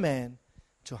for a man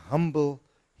to humble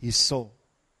his soul.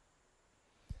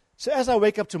 So as I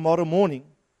wake up tomorrow morning,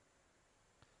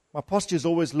 my posture is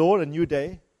always, Lord, a new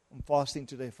day. I'm fasting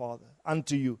today, Father,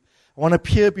 unto you. I want to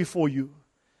appear before you.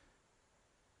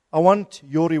 I want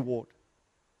your reward.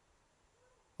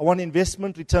 I want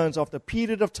investment returns after a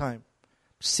period of time,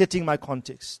 setting my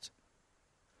context.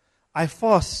 I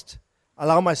fast,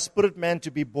 allow my spirit man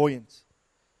to be buoyant.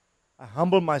 I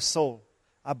humble my soul.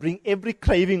 I bring every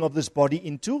craving of this body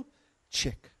into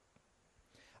check.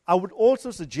 I would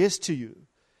also suggest to you,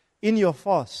 in your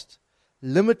fast,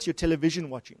 limit your television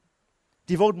watching.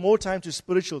 Devote more time to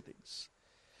spiritual things.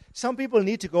 Some people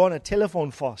need to go on a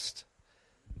telephone fast.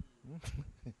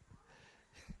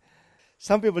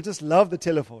 Some people just love the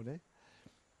telephone.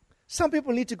 Some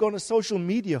people need to go on a social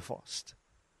media fast.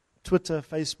 Twitter,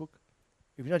 Facebook.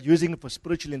 If you're not using it for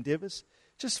spiritual endeavors,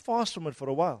 just fast from it for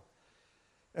a while.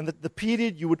 And the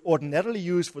period you would ordinarily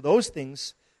use for those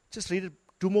things, just read it,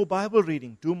 do more Bible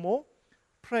reading, do more,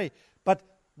 pray. But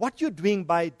what you're doing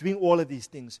by doing all of these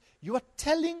things, you are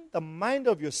telling the mind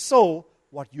of your soul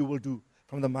what you will do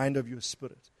from the mind of your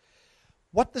spirit.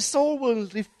 What the soul will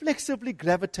reflexively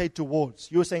gravitate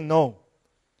towards, you're saying, no.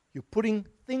 You're putting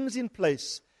things in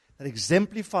place that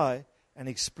exemplify and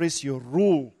express your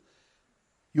rule.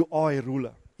 You are a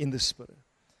ruler in the spirit.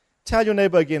 Tell your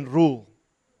neighbor again, rule.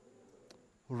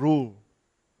 Rule.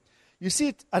 You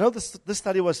see, I know this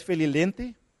study was fairly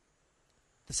lengthy.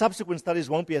 The subsequent studies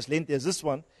won't be as lengthy as this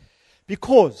one.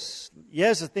 Because,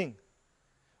 here's the thing.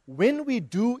 When we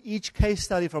do each case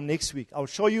study from next week, I'll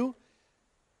show you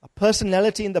a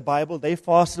personality in the Bible. They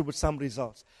fasted with some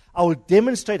results. I will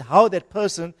demonstrate how that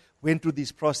person went through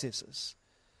these processes.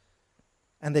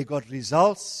 And they got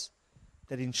results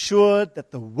that ensured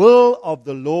that the will of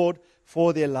the Lord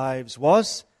for their lives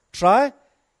was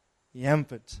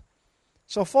triumphant.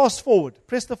 So fast forward.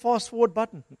 Press the fast forward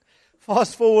button.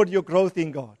 Fast forward your growth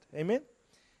in God. Amen?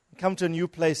 Come to a new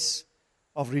place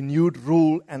of renewed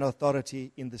rule and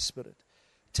authority in the Spirit.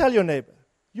 Tell your neighbor,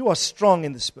 you are strong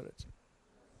in the Spirit.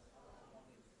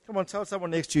 Come on, tell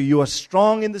someone next to you, you are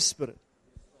strong in the Spirit.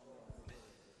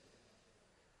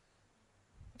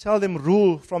 Tell them,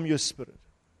 rule from your spirit.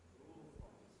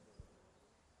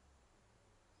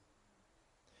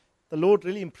 The Lord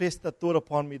really impressed that thought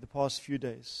upon me the past few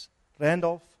days.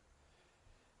 Randolph,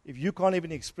 if you can't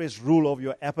even express rule over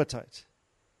your appetite,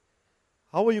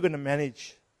 how are you going to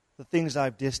manage the things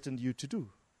I've destined you to do?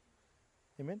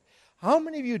 Amen. How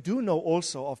many of you do know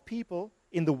also of people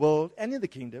in the world and in the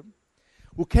kingdom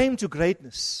who came to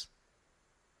greatness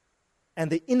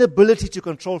and the inability to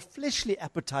control fleshly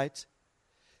appetite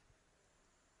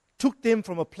took them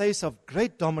from a place of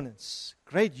great dominance,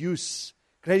 great use,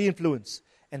 great influence,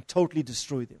 and totally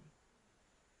destroyed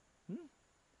them?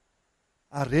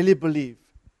 I really believe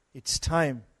it's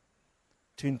time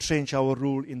to entrench our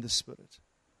rule in the Spirit.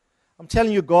 I'm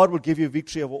telling you, God will give you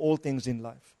victory over all things in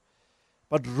life.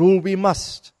 But rule we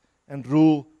must, and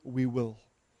rule we will.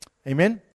 Amen?